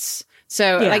lights.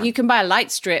 So like you can buy a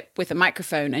light strip with a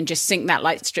microphone and just sync that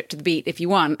light strip to the beat if you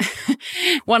want.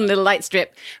 One little light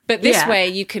strip. But this way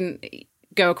you can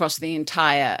go across the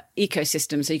entire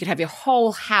ecosystem. So you could have your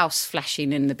whole house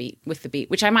flashing in the beat with the beat,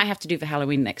 which I might have to do for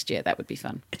Halloween next year. That would be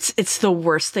fun. It's the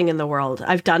worst thing in the world.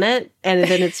 I've done it. And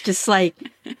then it's just like,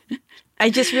 I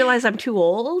just realized I'm too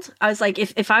old. I was like,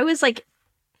 if I was like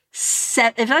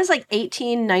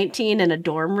 18, 19 in a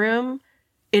dorm room,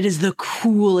 it is the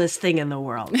coolest thing in the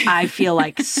world. I feel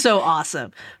like so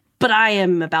awesome. But I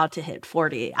am about to hit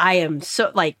 40. I am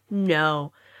so like,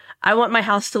 no, I want my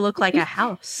house to look like a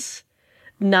house,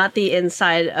 not the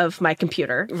inside of my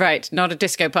computer. Right. Not a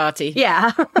disco party.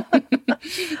 Yeah.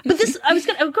 But this, I was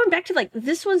going back to like,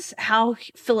 this was how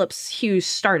Philips Hue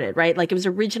started, right? Like it was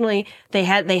originally, they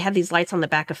had these lights on the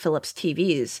back of Philips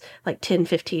TVs like 10,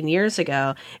 15 years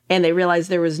ago. And they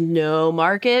realized there was no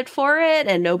market for it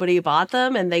and nobody bought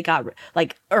them. And they got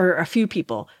like, or a few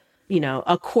people,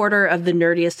 a quarter of the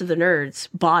nerdiest of the nerds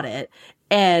bought it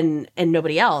and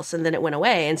nobody else. And then it went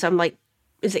away. And so I'm like,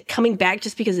 is it coming back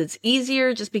just because it's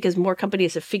easier, just because more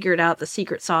companies have figured out the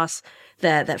secret sauce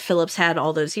that Philips had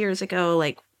all those years ago?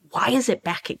 Like, why is it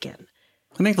back again?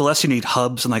 I think the less you need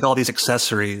hubs and like all these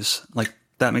accessories, like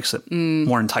that makes it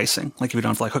more enticing. Like if you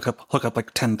don't have to like hook up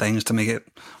like 10 things to make it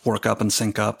work up and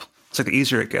sync up. It's like the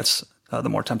easier it gets, the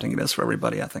more tempting it is for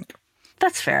everybody, I think.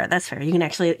 That's fair. You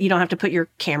don't have to put your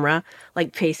camera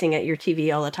like facing at your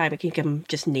TV all the time. It can come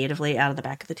just natively out of the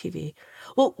back of the TV.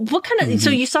 Well, what kind of, so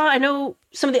you saw, I know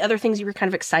some of the other things you were kind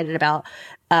of excited about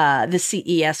the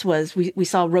CES was we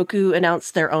saw Roku announce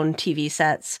their own TV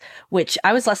sets, which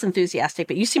I was less enthusiastic,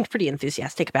 but you seemed pretty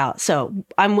enthusiastic about. So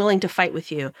I'm willing to fight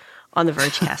with you on the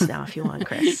Vergecast now if you want,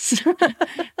 Chris.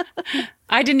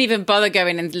 I didn't even bother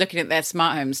going and looking at their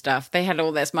smart home stuff. They had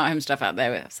all their smart home stuff out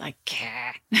there. I was like,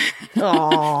 so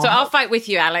I'll fight with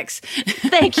you, Alex.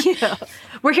 Thank you.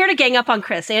 We're here to gang up on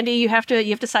Chris. Andy, you have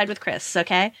to side with Chris,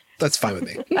 okay? That's fine with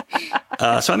me.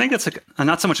 So I think it's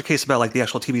not so much a case about like the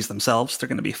actual TVs themselves. They're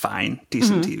going to be fine,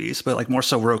 decent TVs, but like more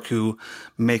so Roku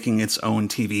making its own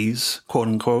TVs, quote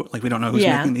unquote. Like we don't know who's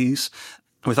making these.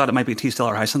 We thought it might be T-Cell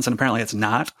or Hisense, and apparently it's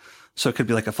not. So it could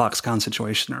be like a Foxconn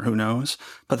situation or who knows.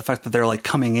 But the fact that they're like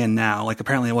coming in now, like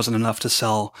apparently it wasn't enough to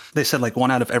sell. They said like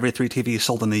 1 out of every 3 TVs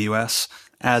sold in the US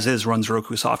as is runs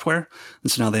Roku software.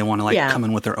 And so now they want to like come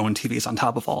in with their own TVs on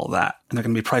top of all of that. And they're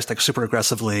going to be priced like super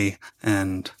aggressively.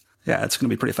 And yeah, it's going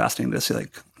to be pretty fascinating to see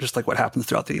like just like what happens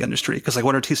throughout the industry. Because like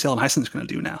what are TCL and Hisense going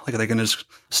to do now? Like are they going to just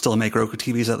still make Roku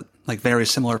TVs at like very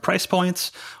similar price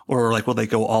points? Or like will they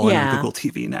go all in on Google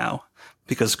TV now?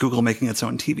 Because Google making its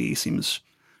own TV seems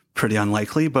pretty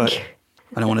unlikely, but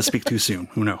I don't want to speak too soon.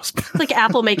 Who knows? It's like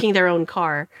Apple making their own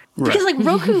car. Because like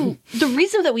Roku, the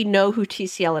reason that we know who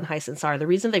TCL and Hisense are, the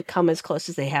reason they've come as close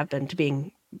as they have been to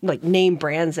being like name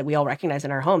brands that we all recognize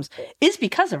in our homes is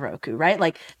because of Roku, right?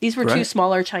 Like these were 2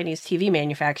 smaller Chinese TV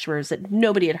manufacturers that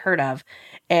nobody had heard of.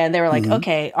 And they were like,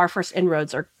 okay, our first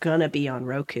inroads are going to be on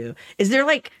Roku. Is there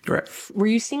like, were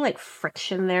you seeing like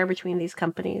friction there between these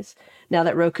companies? Now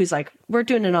that Roku's like, we're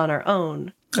doing it on our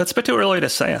own. That's a bit too early to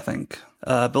say, I think.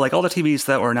 But like all the TVs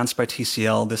that were announced by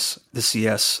TCL this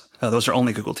CES, those are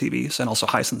only Google TVs, and also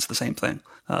Hisense, the same thing.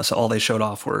 So all they showed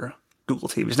off were Google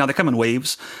TVs. Now they come in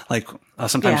waves. Like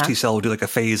sometimes TCL will do like a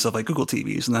phase of like Google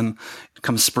TVs, and then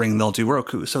come spring they'll do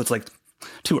Roku. So it's like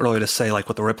too early to say like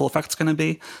what the ripple effect's going to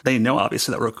be. They know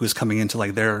obviously that Roku is coming into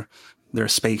like their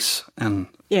space, and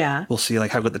we'll see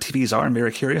like how good the TVs are. I'm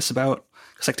very curious about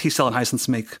because like TCL and Hisense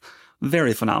make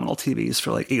very phenomenal TVs for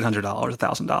like $800,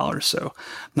 $1,000. So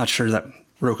I'm not sure that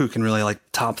Roku can really like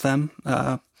top them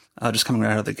just coming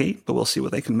right out of the gate, but we'll see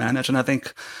what they can manage. And I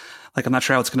think like I'm not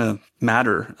sure how it's going to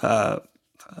matter. I'm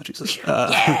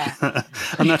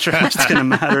not sure how it's going to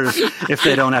matter if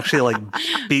they don't actually like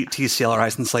beat TCL or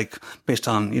Hisense like based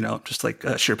on, just like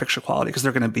sheer picture quality, because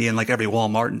they're going to be in like every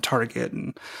Walmart and Target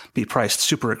and be priced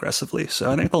super aggressively. So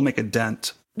I think they'll make a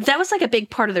dent. That was like a big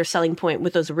part of their selling point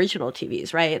with those original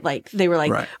TVs, right? Like they were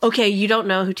like, okay, you don't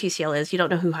know who TCL is, you don't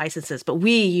know who Hisense is, but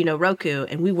we, Roku,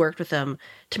 and we worked with them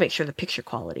to make sure the picture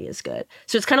quality is good.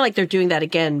 So it's kind of like they're doing that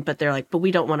again, but they're like, but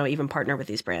we don't want to even partner with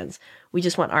these brands. We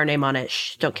just want our name on it.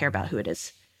 Don't care about who it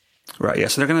is. Right, yeah.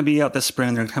 So they're going to be out this spring.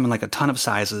 They're going to come in like a ton of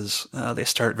sizes. They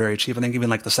start very cheap. I think even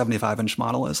like the 75-inch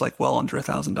model is like well under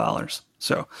 $1,000.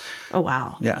 So, oh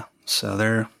wow, yeah. So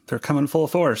they're coming full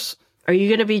force. Are you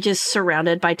going to be just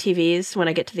surrounded by TVs when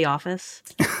I get to the office,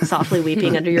 softly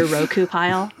weeping under your Roku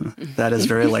pile? That is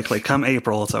very likely. Come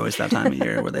April, it's always that time of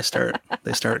year where they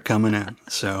start coming in.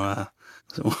 So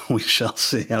we shall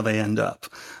see how they end up.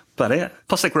 But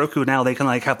plus, like Roku now, they can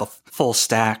like have the full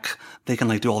stack. They can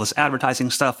like do all this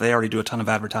advertising stuff. They already do a ton of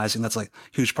advertising. That's like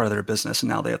a huge part of their business. And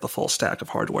now they have the full stack of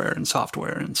hardware and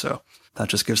software. And so that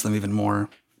just gives them even more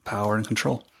power and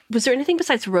control. Was there anything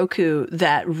besides Roku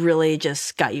that really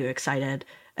just got you excited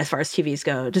as far as TVs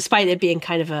go, despite it being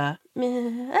kind of a,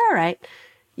 all right,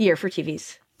 year for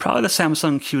TVs? Probably the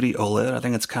Samsung QD OLED. I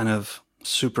think it's kind of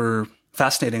super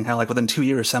fascinating how like within 2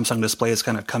 years, Samsung Display has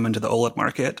kind of come into the OLED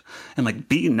market and like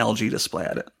beaten LG Display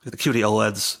at it. The QD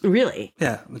OLEDs. Really?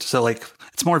 Yeah. So like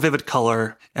it's more vivid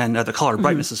color and the color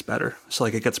brightness is better. So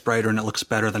like it gets brighter and it looks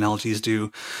better than LG's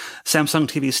do. Samsung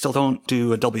TVs still don't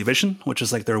do a Dolby Vision, which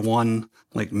is like their one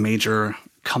like major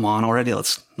come on already.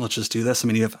 Let's just do this. I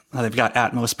mean, they've got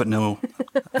Atmos, but no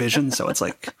vision. So it's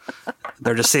like,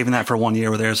 they're just saving that for 1 year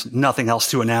where there's nothing else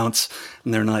to announce.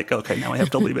 And they're like, okay, now we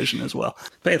have Dolby Vision as well.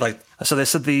 But so they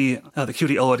said the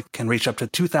QD OLED can reach up to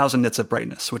 2000 nits of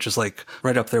brightness, which is like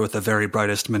right up there with the very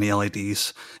brightest mini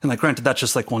LEDs. And like, granted, that's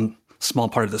just like one small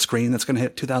part of the screen that's going to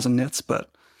hit 2000 nits, but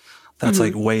that's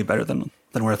like way better than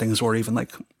where things were even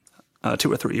like 2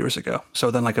 or 3 years ago.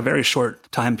 So then like a very short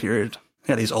time period,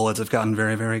 these OLEDs have gotten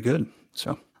very, very good.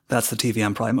 So that's the TV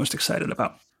I'm probably most excited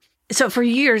about. So for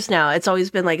years now, it's always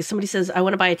been like, if somebody says, I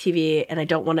want to buy a TV and I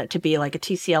don't want it to be like a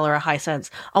TCL or a Hisense,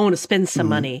 I want to spend some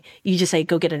money. You just say,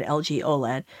 go get an LG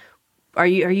OLED. Are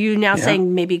you now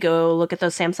saying maybe go look at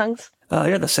those Samsungs?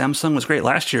 Yeah, the Samsung was great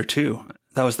last year too.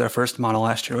 That was their first model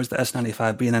last year. It was the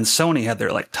S95B. And then Sony had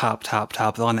their like top,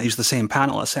 the one that used the same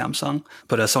panel as Samsung.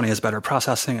 But Sony has better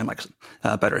processing and like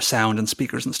better sound and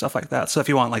speakers and stuff like that. So if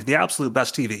you want like the absolute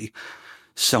best TV,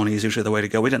 Sony is usually the way to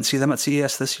go. We didn't see them at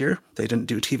CES this year. They didn't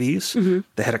do TVs. Mm-hmm.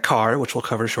 They had a car, which we'll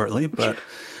cover shortly, but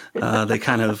they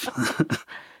kind of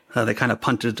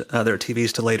punted their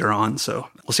TVs to later on. So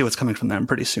we'll see what's coming from them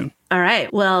pretty soon. All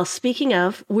right. Well, speaking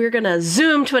of, we're going to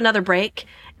zoom to another break.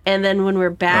 And then when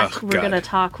we're back, we're God. going to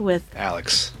talk with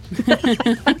Alex.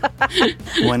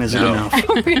 When is it enough?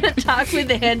 we're going to talk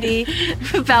with Andy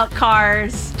about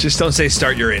cars. Just don't say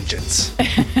start your engines.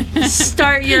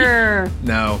 Start your...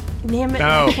 No. Damn it,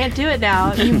 No. I can't do it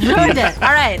now. You ruined it.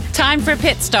 All right. Time for a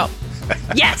pit stop.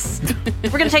 Yes.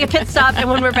 We're going to take a pit stop, and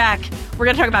when we're back, we're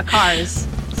going to talk about cars.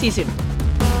 See you soon.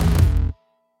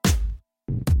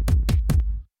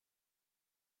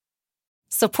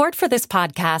 Support for this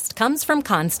podcast comes from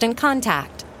Constant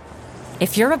Contact.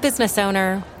 If you're a business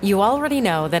owner, you already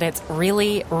know that it's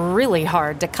really, really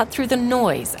hard to cut through the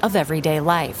noise of everyday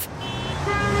life.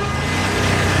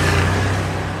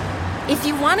 If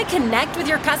you want to connect with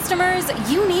your customers,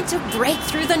 you need to break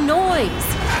through the noise.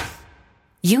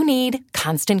 You need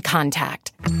Constant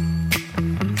Contact.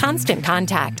 Constant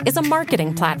Contact is a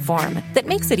marketing platform that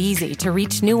makes it easy to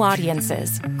reach new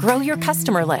audiences, grow your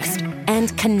customer list,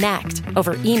 and connect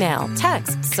over email,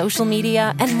 text, social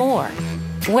media, and more.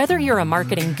 Whether you're a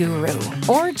marketing guru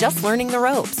or just learning the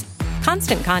ropes,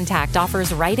 Constant Contact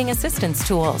offers writing assistance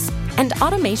tools and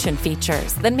automation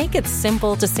features that make it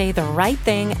simple to say the right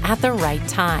thing at the right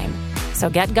time.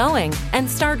 So get going and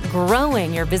start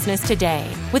growing your business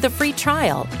today with a free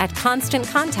trial at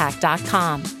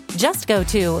ConstantContact.com. Just go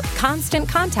to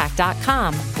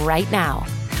ConstantContact.com right now.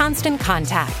 Constant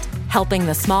Contact, helping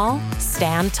the small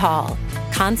stand tall.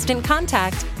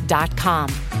 ConstantContact.com.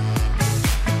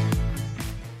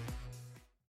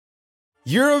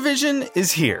 Eurovision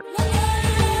is here.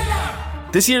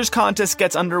 This year's contest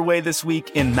gets underway this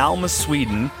week in Malmö,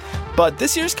 Sweden, but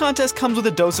this year's contest comes with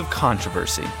a dose of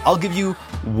controversy. I'll give you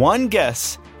one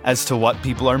guess as to what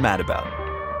people are mad about.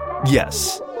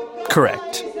 Yes,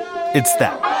 correct. It's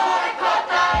that.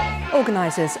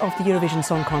 Organisers of the Eurovision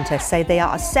Song Contest say they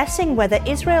are assessing whether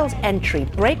Israel's entry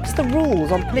breaks the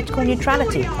rules on political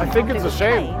neutrality. I think it's a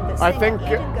shame. I think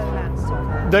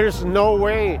there's no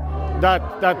way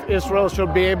that Israel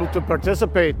should be able to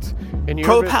participate in Eurovision.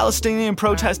 Pro-Palestinian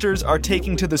protesters are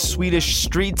taking to the Swedish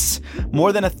streets.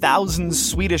 More than 1,000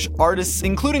 Swedish artists,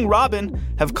 including Robin,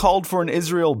 have called for an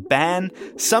Israel ban.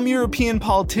 Some European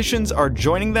politicians are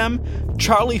joining them.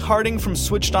 Charlie Harding from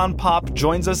Switched On Pop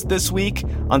joins us this week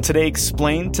on Today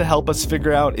Explained to help us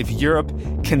figure out if Europe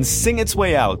can sing its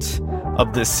way out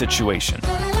of this situation.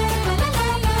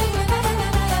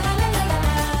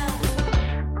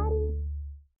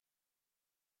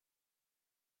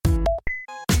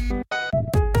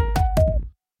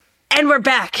 And we're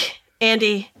back.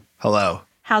 Andy, Hello.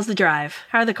 how's the drive?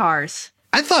 How are the cars?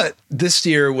 I thought this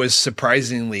year was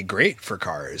surprisingly great for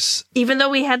cars. Even though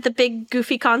we had the big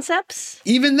goofy concepts?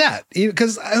 Even that,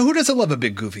 because who doesn't love a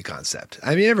big goofy concept?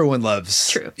 I mean, everyone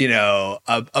loves, True.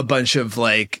 A bunch of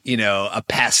a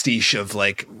pastiche of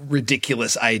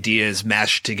ridiculous ideas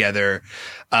mashed together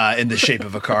in the shape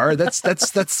of a car.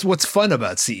 That's what's fun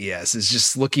about CES is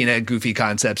just looking at goofy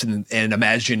concepts and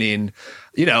imagining,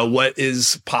 what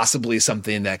is possibly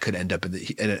something that could end up in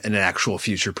an actual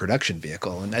future production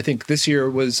vehicle. And I think this year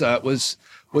was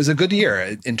a good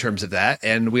year in terms of that.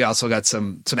 And we also got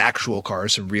some actual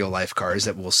cars, some real life cars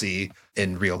that we'll see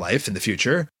in real life in the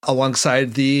future,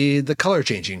 alongside the color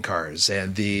changing cars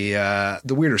and the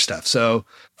weirder stuff. So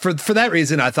for that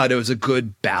reason, I thought it was a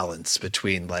good balance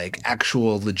between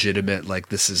actual legitimate,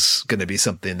 this is going to be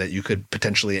something that you could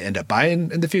potentially end up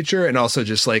buying in the future. And also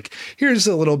just here's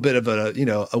a little bit of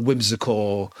a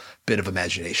whimsical bit of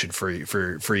imagination for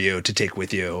you to take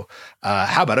with you.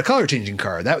 How about a color changing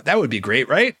car? That would be great,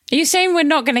 right? Are you saying we're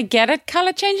not going to get a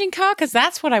color changing car? Because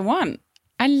that's what I want.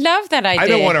 I love that idea. I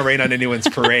don't want to rain on anyone's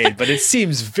parade, but it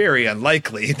seems very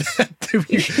unlikely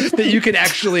that you can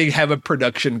actually have a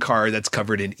production car that's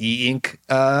covered in e-ink.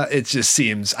 It just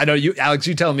seems, I know you, Alex,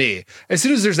 you tell me, as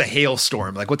soon as there's a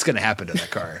hailstorm, what's going to happen to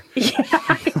that car?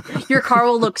 Yeah. Your car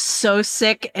will look so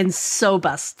sick and so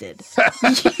busted.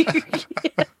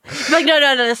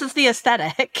 No, this is the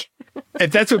aesthetic.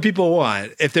 If that's what people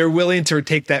want, if they're willing to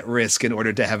take that risk in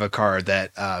order to have a car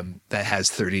that has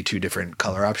 32 different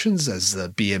color options, as the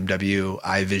BMW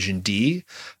iVision D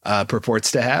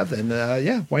purports to have,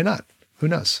 then why not? Who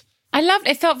knows? I loved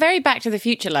it. Felt very Back to the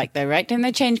Future though, right? Didn't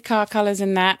they change car colors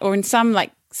in that? Or in some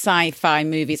sci-fi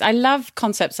movies. I love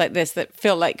concepts like this that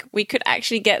feel like we could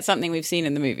actually get something we've seen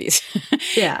in the movies.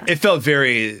 Yeah. It felt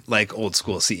very old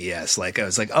school CES. I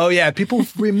was oh yeah, people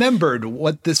remembered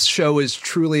what this show is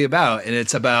truly about. And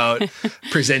it's about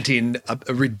presenting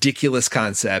a ridiculous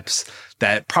concepts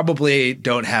that probably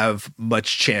don't have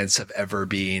much chance of ever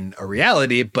being a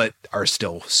reality, but are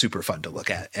still super fun to look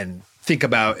at and think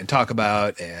about and talk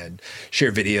about and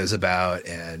share videos about.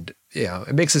 And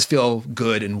it makes us feel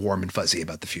good and warm and fuzzy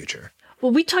about the future.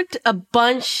 Well, we talked a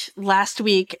bunch last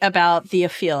week about the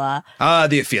Afeela.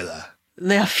 The Afeela.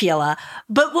 The Afeela.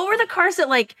 But what were the cars that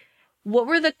what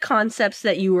were the concepts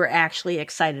that you were actually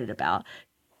excited about?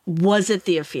 Was it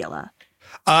the Afeela?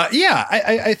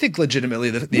 I think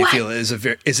legitimately the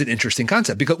Afeela is an interesting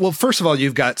concept because, well, first of all,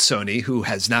 you've got Sony, who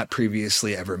has not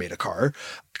previously ever made a car,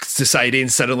 deciding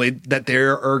suddenly that they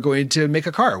are going to make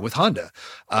a car with Honda,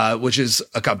 which is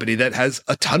a company that has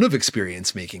a ton of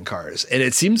experience making cars. And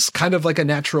it seems kind of like a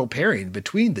natural pairing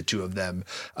between the two of them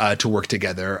to work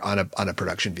together on a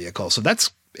production vehicle. So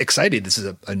that's exciting. This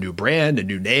is a new brand, a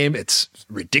new name. It's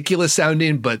ridiculous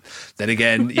sounding, but then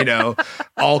again,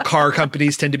 all car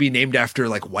companies tend to be named after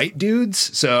like white dudes.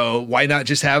 So why not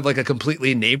just have like a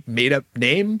completely made up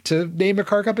name to name a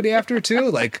car company after too?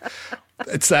 Like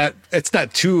it's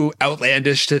not too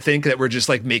outlandish to think that we're just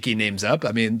like making names up.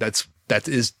 I mean, that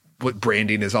is what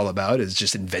branding is all about, is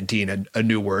just inventing a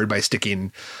new word by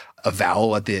sticking a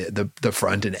vowel at the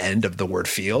front and end of the word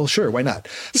feel. Sure, why not?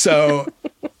 So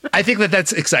I think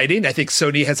that's exciting. I think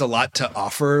Sony has a lot to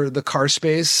offer the car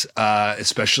space,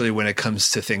 especially when it comes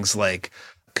to things like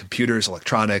computers,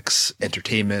 electronics,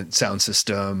 entertainment, sound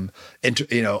system,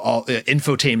 all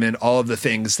infotainment, all of the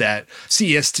things that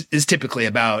CES is typically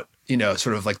about.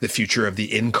 Sort of like the future of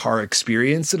the in-car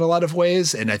experience in a lot of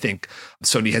ways. And I think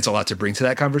Sony has a lot to bring to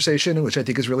that conversation, which I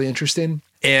think is really interesting.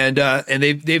 And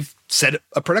they've set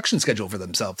a production schedule for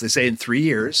themselves. They say in 3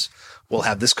 years, we'll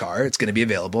have this car. It's going to be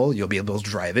available. You'll be able to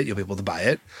drive it. You'll be able to buy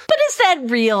it. But is that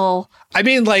real? I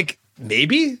mean, like,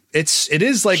 maybe it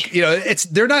is like,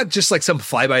 they're not just like some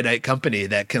fly-by-night company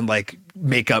that can like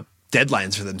make up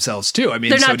deadlines for themselves too. I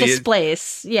mean, they're not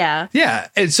displace. Yeah. Yeah.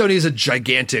 And Sony is a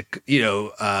gigantic,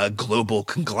 global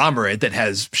conglomerate that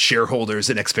has shareholders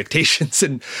and expectations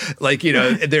and like,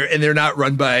 they're not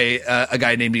run by a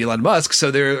guy named Elon Musk.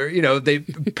 So they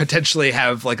potentially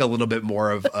have like a little bit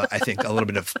more of, I think, a little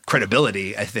bit of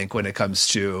credibility, I think, when it comes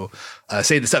to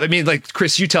saying this stuff. I mean, like,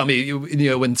 Chris, you tell me,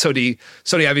 when Sony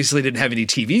obviously didn't have any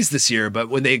TVs this year, but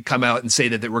when they come out and say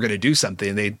that we're going to do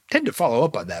something, they tend to follow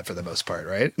up on that for the most part,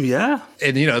 right? Yeah.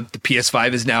 And, the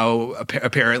PS5 is now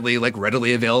apparently like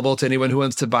readily available to anyone who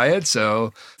wants to buy it.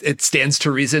 So it stands to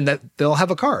reason that they'll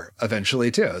have a car eventually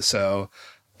too. So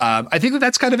I think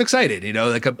that's kind of exciting,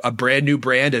 like a brand new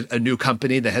brand, a new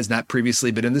company that has not previously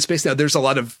been in the space. Now, there's a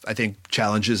lot of, I think,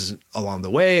 challenges along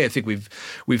the way. I think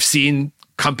we've seen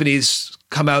companies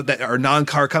come out that are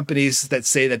non-car companies that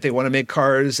say that they want to make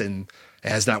cars, and it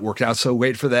has not worked out so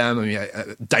great for them. I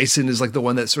mean, Dyson is like the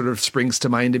one that sort of springs to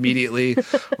mind immediately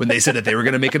when they said that they were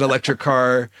going to make an electric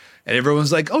car, and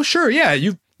everyone's like, "Oh, sure, yeah,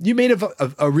 you made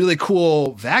a really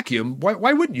cool vacuum.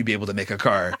 Why wouldn't you be able to make a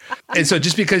car?" And so,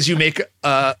 just because you make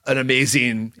an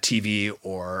amazing TV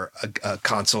or a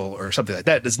console or something like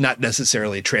that does not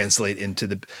necessarily translate into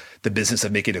the business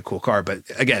of making a cool car. But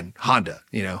again, Honda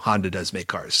does make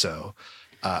cars, so.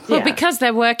 Because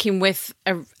they're working with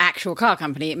an actual car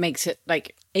company, it makes it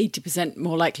like 80%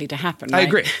 more likely to happen. Right? I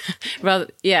agree.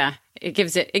 It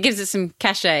gives it some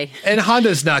cachet. And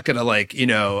Honda's not going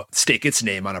to stake its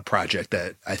name on a project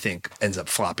that I think ends up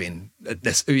flopping,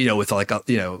 with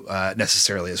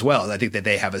necessarily as well. I think that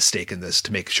they have a stake in this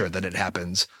to make sure that it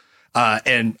happens.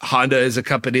 And Honda is a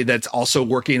company that's also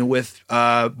working with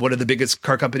one of the biggest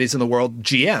car companies in the world,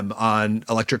 GM, on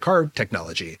electric car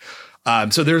technology.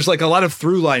 So there's like a lot of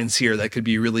through lines here that could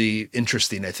be really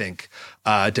interesting, I think,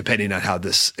 depending on how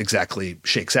this exactly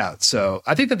shakes out. So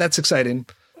I think that's exciting.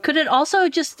 Could it also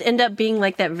just end up being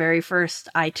like that very first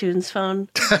iTunes phone?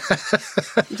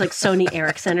 It's like Sony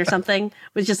Ericsson or something. It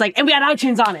was just like, and we had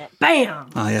iTunes on it.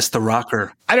 Bam! Oh, yes, the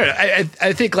rocker. I don't know.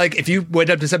 I think like if you went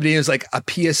up to somebody and it was like a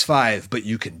PS5, but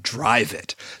you can drive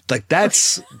it, like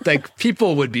that's like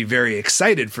people would be very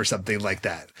excited for something like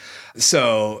that.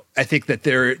 So I think that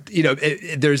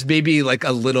there's maybe like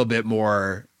a little bit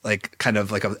more like kind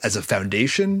of like as a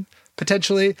foundation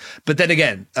potentially. But then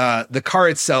again, the car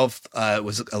itself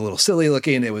was a little silly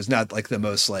looking. It was not like the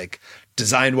most like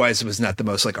design wise, it was not the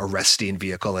most like arresting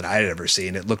vehicle that I had ever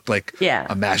seen. It looked like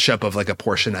a mashup of like a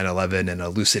Porsche 911 and a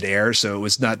Lucid Air. So it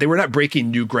was they were not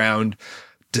breaking new ground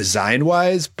design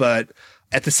wise, but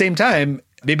at the same time,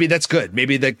 maybe that's good.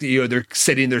 Maybe they're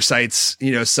setting their sights,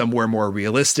 somewhere more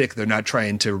realistic. They're not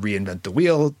trying to reinvent the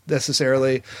wheel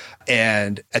necessarily.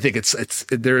 And I think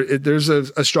there's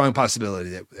a strong possibility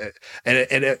that,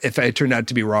 and if I turn out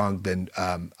to be wrong, then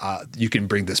you can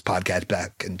bring this podcast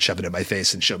back and shove it in my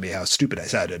face and show me how stupid I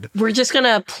sounded. We're just going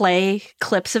to play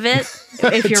clips of it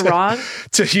if you're wrong.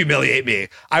 To humiliate me.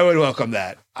 I would welcome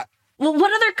that. Well,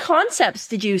 what other concepts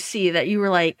did you see that you were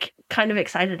like kind of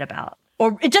excited about?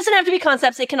 Or it doesn't have to be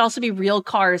concepts. It can also be real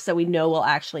cars that we know will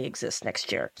actually exist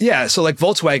next year. Yeah, so like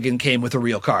Volkswagen came with a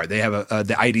real car. They have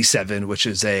the ID.7, which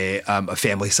is a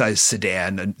family-sized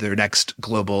sedan, their next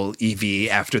global EV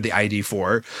after the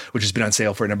ID.4, which has been on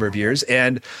sale for a number of years.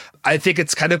 And I think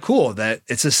it's kind of cool that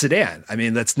it's a sedan. I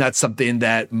mean, that's not something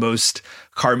that most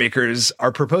car makers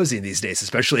are proposing these days,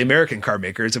 especially American car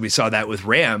makers. And we saw that with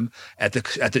Ram at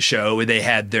the show, where they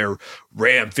had their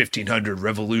Ram 1500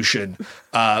 Revolution,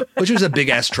 which was a big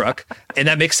ass truck. And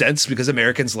that makes sense because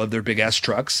Americans love their big ass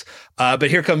trucks. But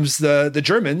here comes the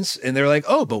Germans, and they're like,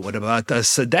 oh, but what about the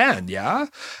sedan? Yeah.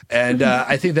 And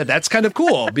I think that's kind of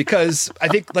cool, because I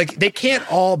think like they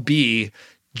can't all be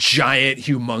giant,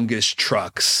 humongous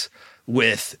trucks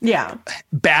with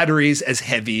batteries as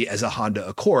heavy as a Honda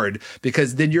Accord,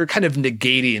 because then you're kind of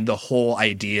negating the whole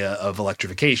idea of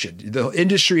electrification. The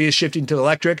industry is shifting to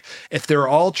electric. If they're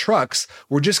all trucks,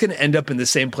 we're just going to end up in the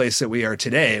same place that we are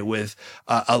today, with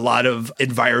a lot of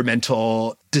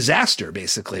environmental disaster,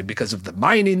 basically, because of the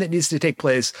mining that needs to take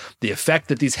place, the effect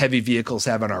that these heavy vehicles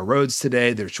have on our roads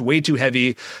today. They're way too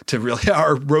heavy to really,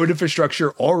 our road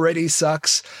infrastructure already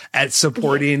sucks at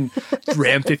supporting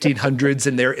Ram 1500s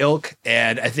and their ilk.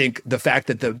 And I think the fact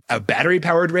that a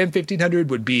battery-powered Ram 1500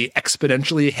 would be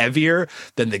exponentially heavier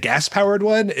than the gas-powered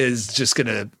one is just going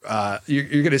to,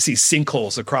 you're going to see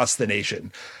sinkholes across the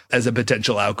nation as a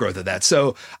potential outgrowth of that.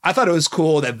 So I thought it was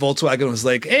cool that Volkswagen was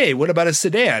like, hey, what about a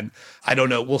sedan? I don't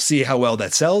know. We'll see how well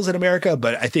that sells in America,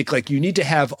 but I think like you need to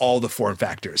have all the form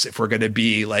factors. If we're going to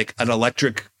be like an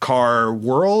electric car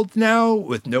world now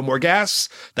with no more gas,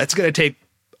 that's going to take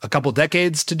a couple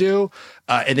decades to do.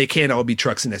 And they can't all be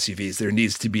trucks and SUVs. There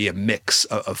needs to be a mix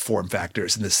of form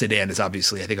factors. And the sedan is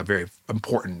obviously, I think, a very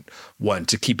important one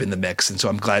to keep in the mix. And so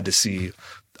I'm glad to see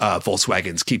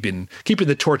Volkswagen's keeping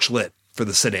the torch lit for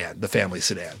the sedan, the family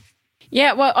sedan.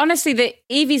 Yeah, well, honestly, the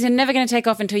EVs are never going to take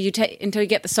off until you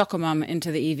get the soccer mom into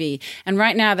the EV. And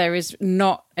right now, there is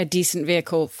not a decent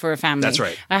vehicle for a family. That's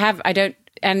right.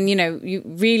 And you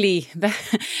really,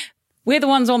 we're the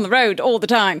ones on the road all the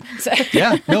time. So.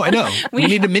 Yeah, no, I know. We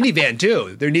need a minivan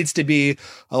too. There needs to be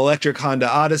electric Honda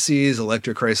Odysseys,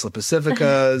 electric Chrysler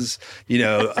Pacificas,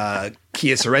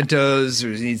 Kia Sorrentos.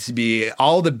 There needs to be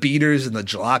all the beaters and the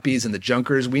jalopies and the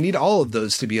junkers. We need all of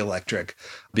those to be electric,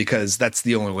 because that's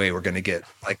the only way we're going to get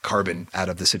like carbon out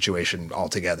of the situation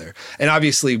altogether. And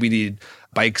obviously we need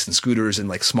bikes and scooters and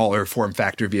like smaller form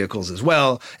factor vehicles as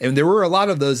well. And there were a lot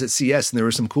of those at CES, and there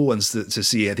were some cool ones to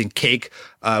see. I think Cake,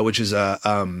 which is a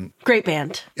great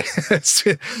band,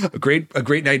 a great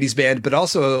 90s band, but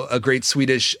also a great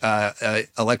Swedish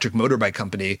electric motorbike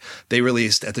company. They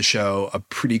released at the show a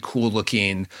pretty cool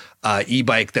looking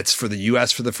e-bike that's for the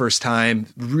US for the first time.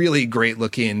 Really great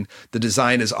looking. The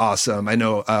design is awesome. I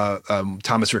know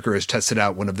Thomas Ricker has tested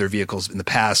out one of their vehicles in the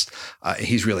past.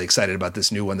 He's really excited about this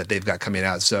new one that they've got coming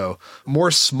out. So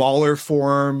more smaller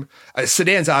form,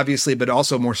 sedans obviously, but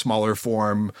also more smaller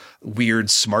form, weird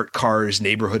smart cars,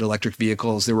 neighborhood electric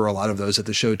vehicles. There were a lot of those at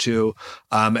the show too.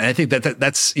 And I think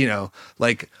that's,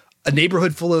 like a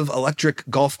neighborhood full of electric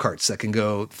golf carts that can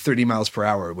go 30 miles per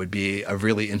hour would be a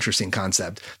really interesting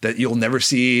concept that you'll never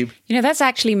see. That's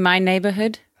actually my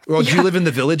neighborhood. Well, do you live in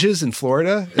the Villages in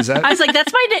Florida? Is that? I was like,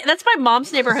 that's my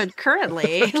mom's neighborhood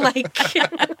currently. Like,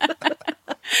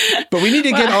 but we need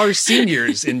to get our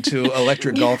seniors into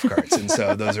electric golf carts, and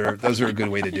so those are a good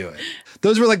way to do it.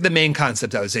 Those were like the main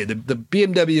concept, I would say. The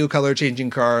BMW color changing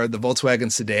car, the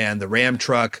Volkswagen sedan, the Ram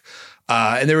truck.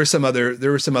 And there were some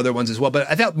other ones as well, but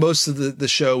I thought most of the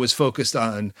show was focused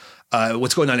on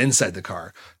what's going on inside the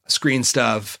car, screen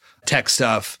stuff, tech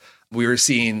stuff. We were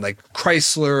seeing like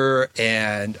Chrysler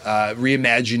and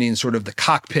reimagining sort of the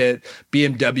cockpit.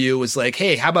 BMW was like,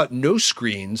 hey, how about no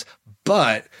screens,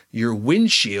 but your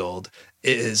windshield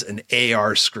is an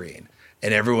AR screen.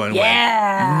 And everyone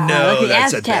went, no,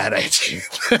 that's a bad idea.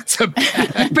 That's a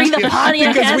bad idea. Bring the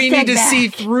Pontiac because we need to back. see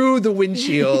through the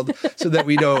windshield so that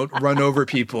we don't run over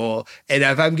people. And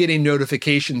if I'm getting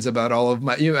notifications about all of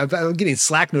my, if I'm getting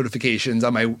Slack notifications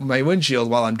on my windshield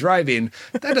while I'm driving,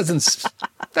 that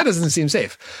doesn't seem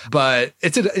safe. But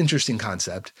it's an interesting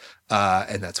concept.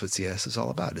 And that's what CES is all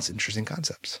about, is interesting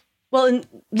concepts. Well, and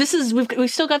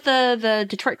we've still got the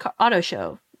Detroit Auto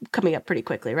Show coming up pretty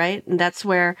quickly, right? And that's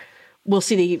where we'll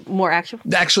see the more actual?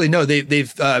 Actually, no,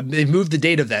 they've moved the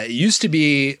date of that. It used to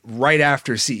be right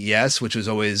after CES, which was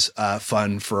always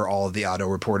fun for all of the auto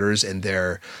reporters and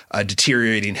their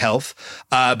deteriorating health.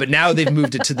 But now they've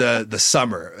moved it to the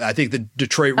summer. I think the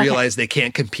Detroit realized they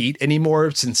can't compete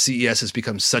anymore since CES has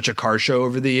become such a car show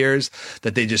over the years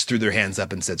that they just threw their hands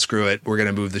up and said, screw it, we're going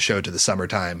to move the show to the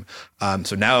summertime.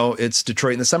 So now it's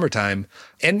Detroit in the summertime.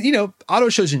 And, auto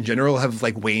shows in general have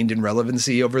like waned in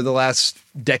relevancy over the last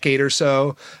decade or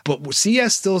so, but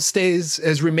CES still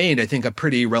has remained, I think, a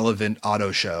pretty relevant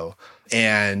auto show.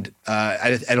 And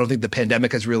I don't think the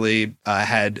pandemic has really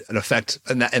had an effect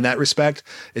in that respect.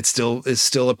 It still is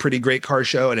a pretty great car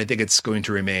show, and I think it's going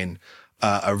to remain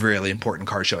a really important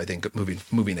car show, I think,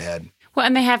 moving ahead. Well,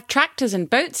 and they have tractors and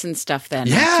boats and stuff there.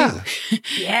 Yeah.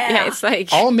 Yeah, it's like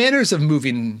all manners of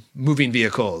moving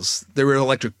vehicles. There were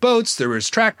electric boats, there was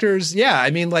tractors. Yeah, I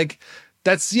mean, like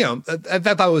that's, I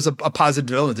thought it was a positive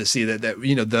development to see that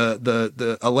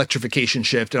the electrification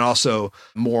shift and also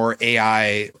more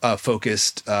AI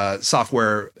focused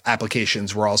software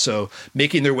applications were also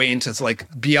making their way into like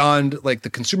beyond like the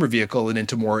consumer vehicle and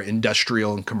into more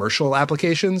industrial and commercial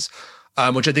applications.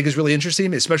 Which I think is really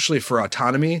interesting, especially for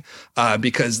autonomy,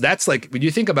 because that's like when you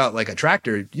think about like a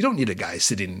tractor, you don't need a guy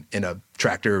sitting in a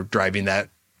tractor driving that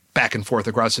back and forth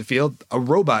across the field. A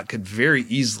robot could very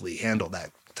easily handle that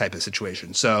type of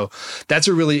situation. So that's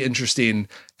a really interesting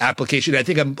application. I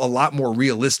think a lot more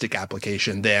realistic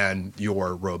application than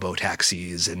your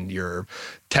robo-taxis and your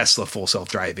Tesla full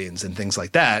self-drivings and things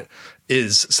like that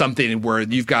is something where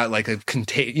you've got like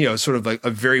sort of like a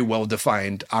very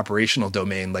well-defined operational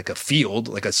domain, like a field,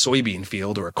 like a soybean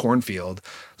field or a cornfield.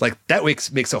 Like that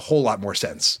makes a whole lot more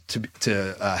sense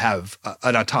to have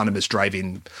an autonomous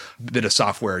driving bit of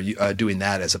software doing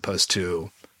that as opposed to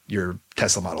your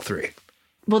Tesla Model 3.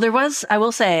 Well, I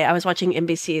will say, I was watching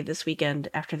NBC this weekend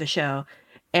after the show,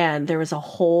 and there was a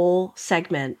whole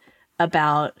segment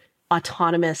about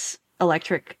autonomous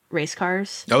electric race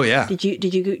cars. Oh, yeah. Did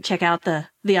you check out the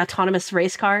autonomous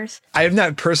race cars? I have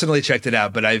not personally checked it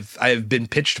out, but I've been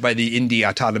pitched by the Indy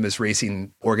Autonomous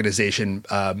Racing Organization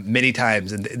many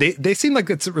times, and they seem like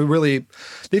it's really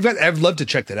I'd love to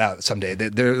check that out someday.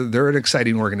 They're an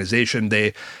exciting organization.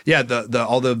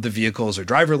 All the vehicles are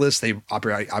driverless. They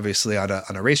operate obviously on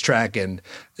a racetrack, and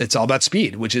it's all about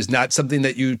speed, which is not something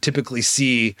that you typically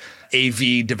see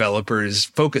AV developers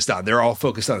focused on. They're all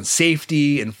focused on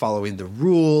safety and following the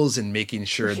rules and making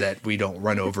sure that we don't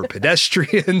run over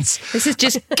pedestrians. This is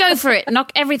just go for it,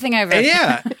 knock everything over.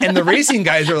 And the racing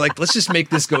guys are like, let's just make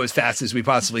this go as fast as we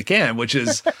possibly can, which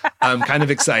is kind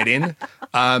of exciting.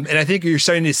 And I think you're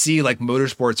starting to see like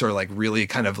motorsports are like really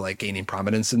kind of like gaining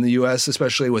prominence in the US,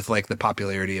 especially with like the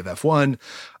popularity of F1.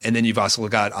 And then you've also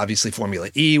got obviously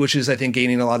Formula E, which is I think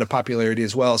gaining a lot of popularity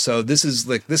as well. So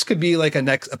this could be like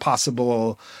a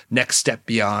possible next step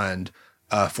beyond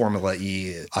Formula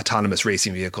E autonomous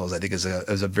racing vehicles. I think is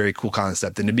a very cool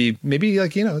concept, and to be maybe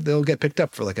like they'll get picked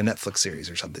up for like a Netflix series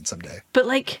or something someday. But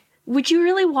like, would you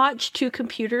really watch two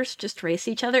computers just race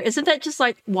each other? Isn't that just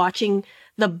like watching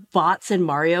the bots in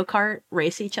Mario Kart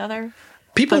race each other?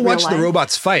 People watch the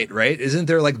robots fight, right? Isn't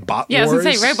there like bot wars? Yeah, I was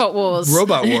going to say robot wars.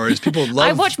 Robot wars. People love...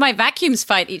 I watch my vacuums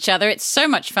fight each other. It's so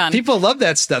much fun. People love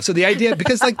that stuff. So the idea,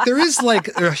 because like there is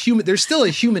like there's still a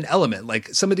human element. Like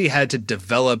somebody had to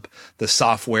develop the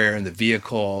software and the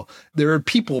vehicle. There are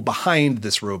people behind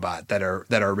this robot that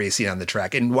are racing on the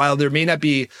track. And while there may not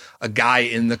be a guy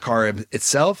in the car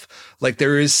itself, like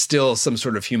there is still some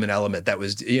sort of human element that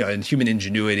was, and human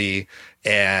ingenuity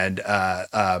and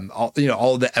all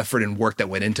the effort and work that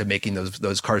went into making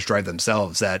those cars drive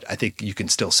themselves that I think you can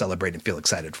still celebrate and feel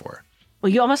excited for.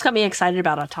 Well, you almost got me excited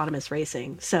about autonomous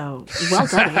racing. So well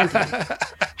done, Andy.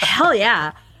 Hell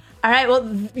yeah. All right,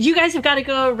 well, you guys have got to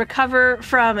go recover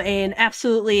from an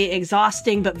absolutely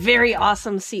exhausting but very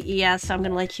awesome CES, so I'm going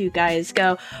to let you guys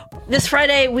go. This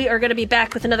Friday, we are going to be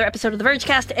back with another episode of The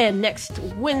Vergecast, and next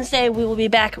Wednesday, we will be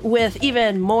back with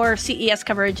even more CES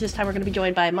coverage. This time, we're going to be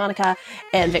joined by Monica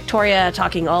and Victoria,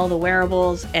 talking all the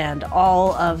wearables and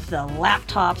all of the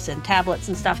laptops and tablets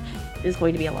and stuff. It is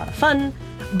going to be a lot of fun.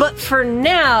 But for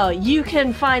now, you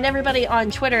can find everybody on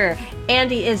Twitter.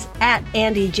 Andy is at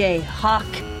Andy J. Hawk.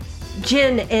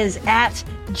 Jen is at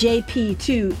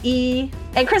JP2E,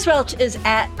 and Chris Welch is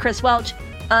at Chris Welch.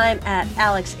 I'm at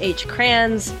Alex H.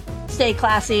 Kranz. Stay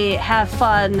classy, have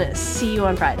fun. See you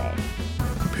on Friday.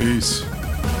 Peace.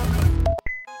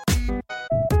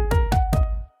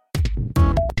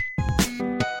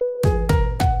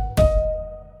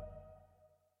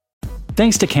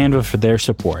 Thanks to Canva for their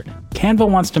support. Canva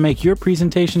wants to make your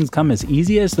presentations come as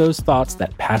easy as those thoughts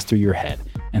that pass through your head.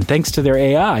 And thanks to their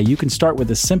AI, you can start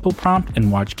with a simple prompt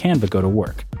and watch Canva go to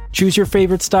work. Choose your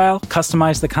favorite style,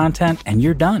 customize the content, and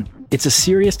you're done. It's a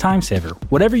serious time saver.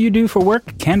 Whatever you do for work,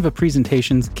 Canva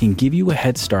presentations can give you a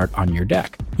head start on your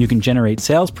deck. You can generate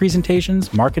sales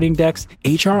presentations, marketing decks,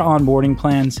 HR onboarding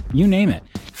plans, you name it.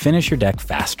 Finish your deck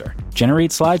faster.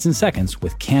 Generate slides in seconds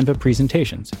with Canva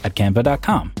presentations at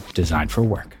canva.com. Designed for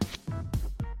work.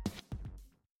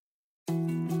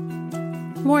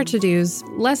 More to-dos,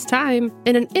 less time,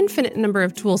 and an infinite number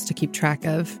of tools to keep track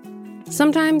of.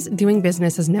 Sometimes doing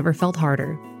business has never felt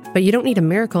harder, but you don't need a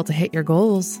miracle to hit your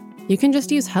goals. You can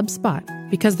just use HubSpot,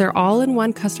 because their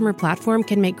all-in-one customer platform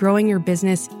can make growing your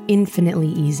business infinitely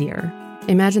easier.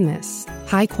 Imagine this: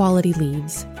 high-quality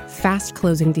leads, fast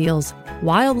closing deals,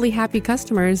 wildly happy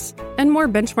customers, and more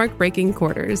benchmark-breaking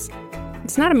quarters.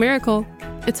 It's not a miracle,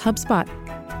 it's HubSpot.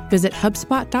 Visit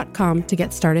HubSpot.com to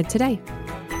get started today.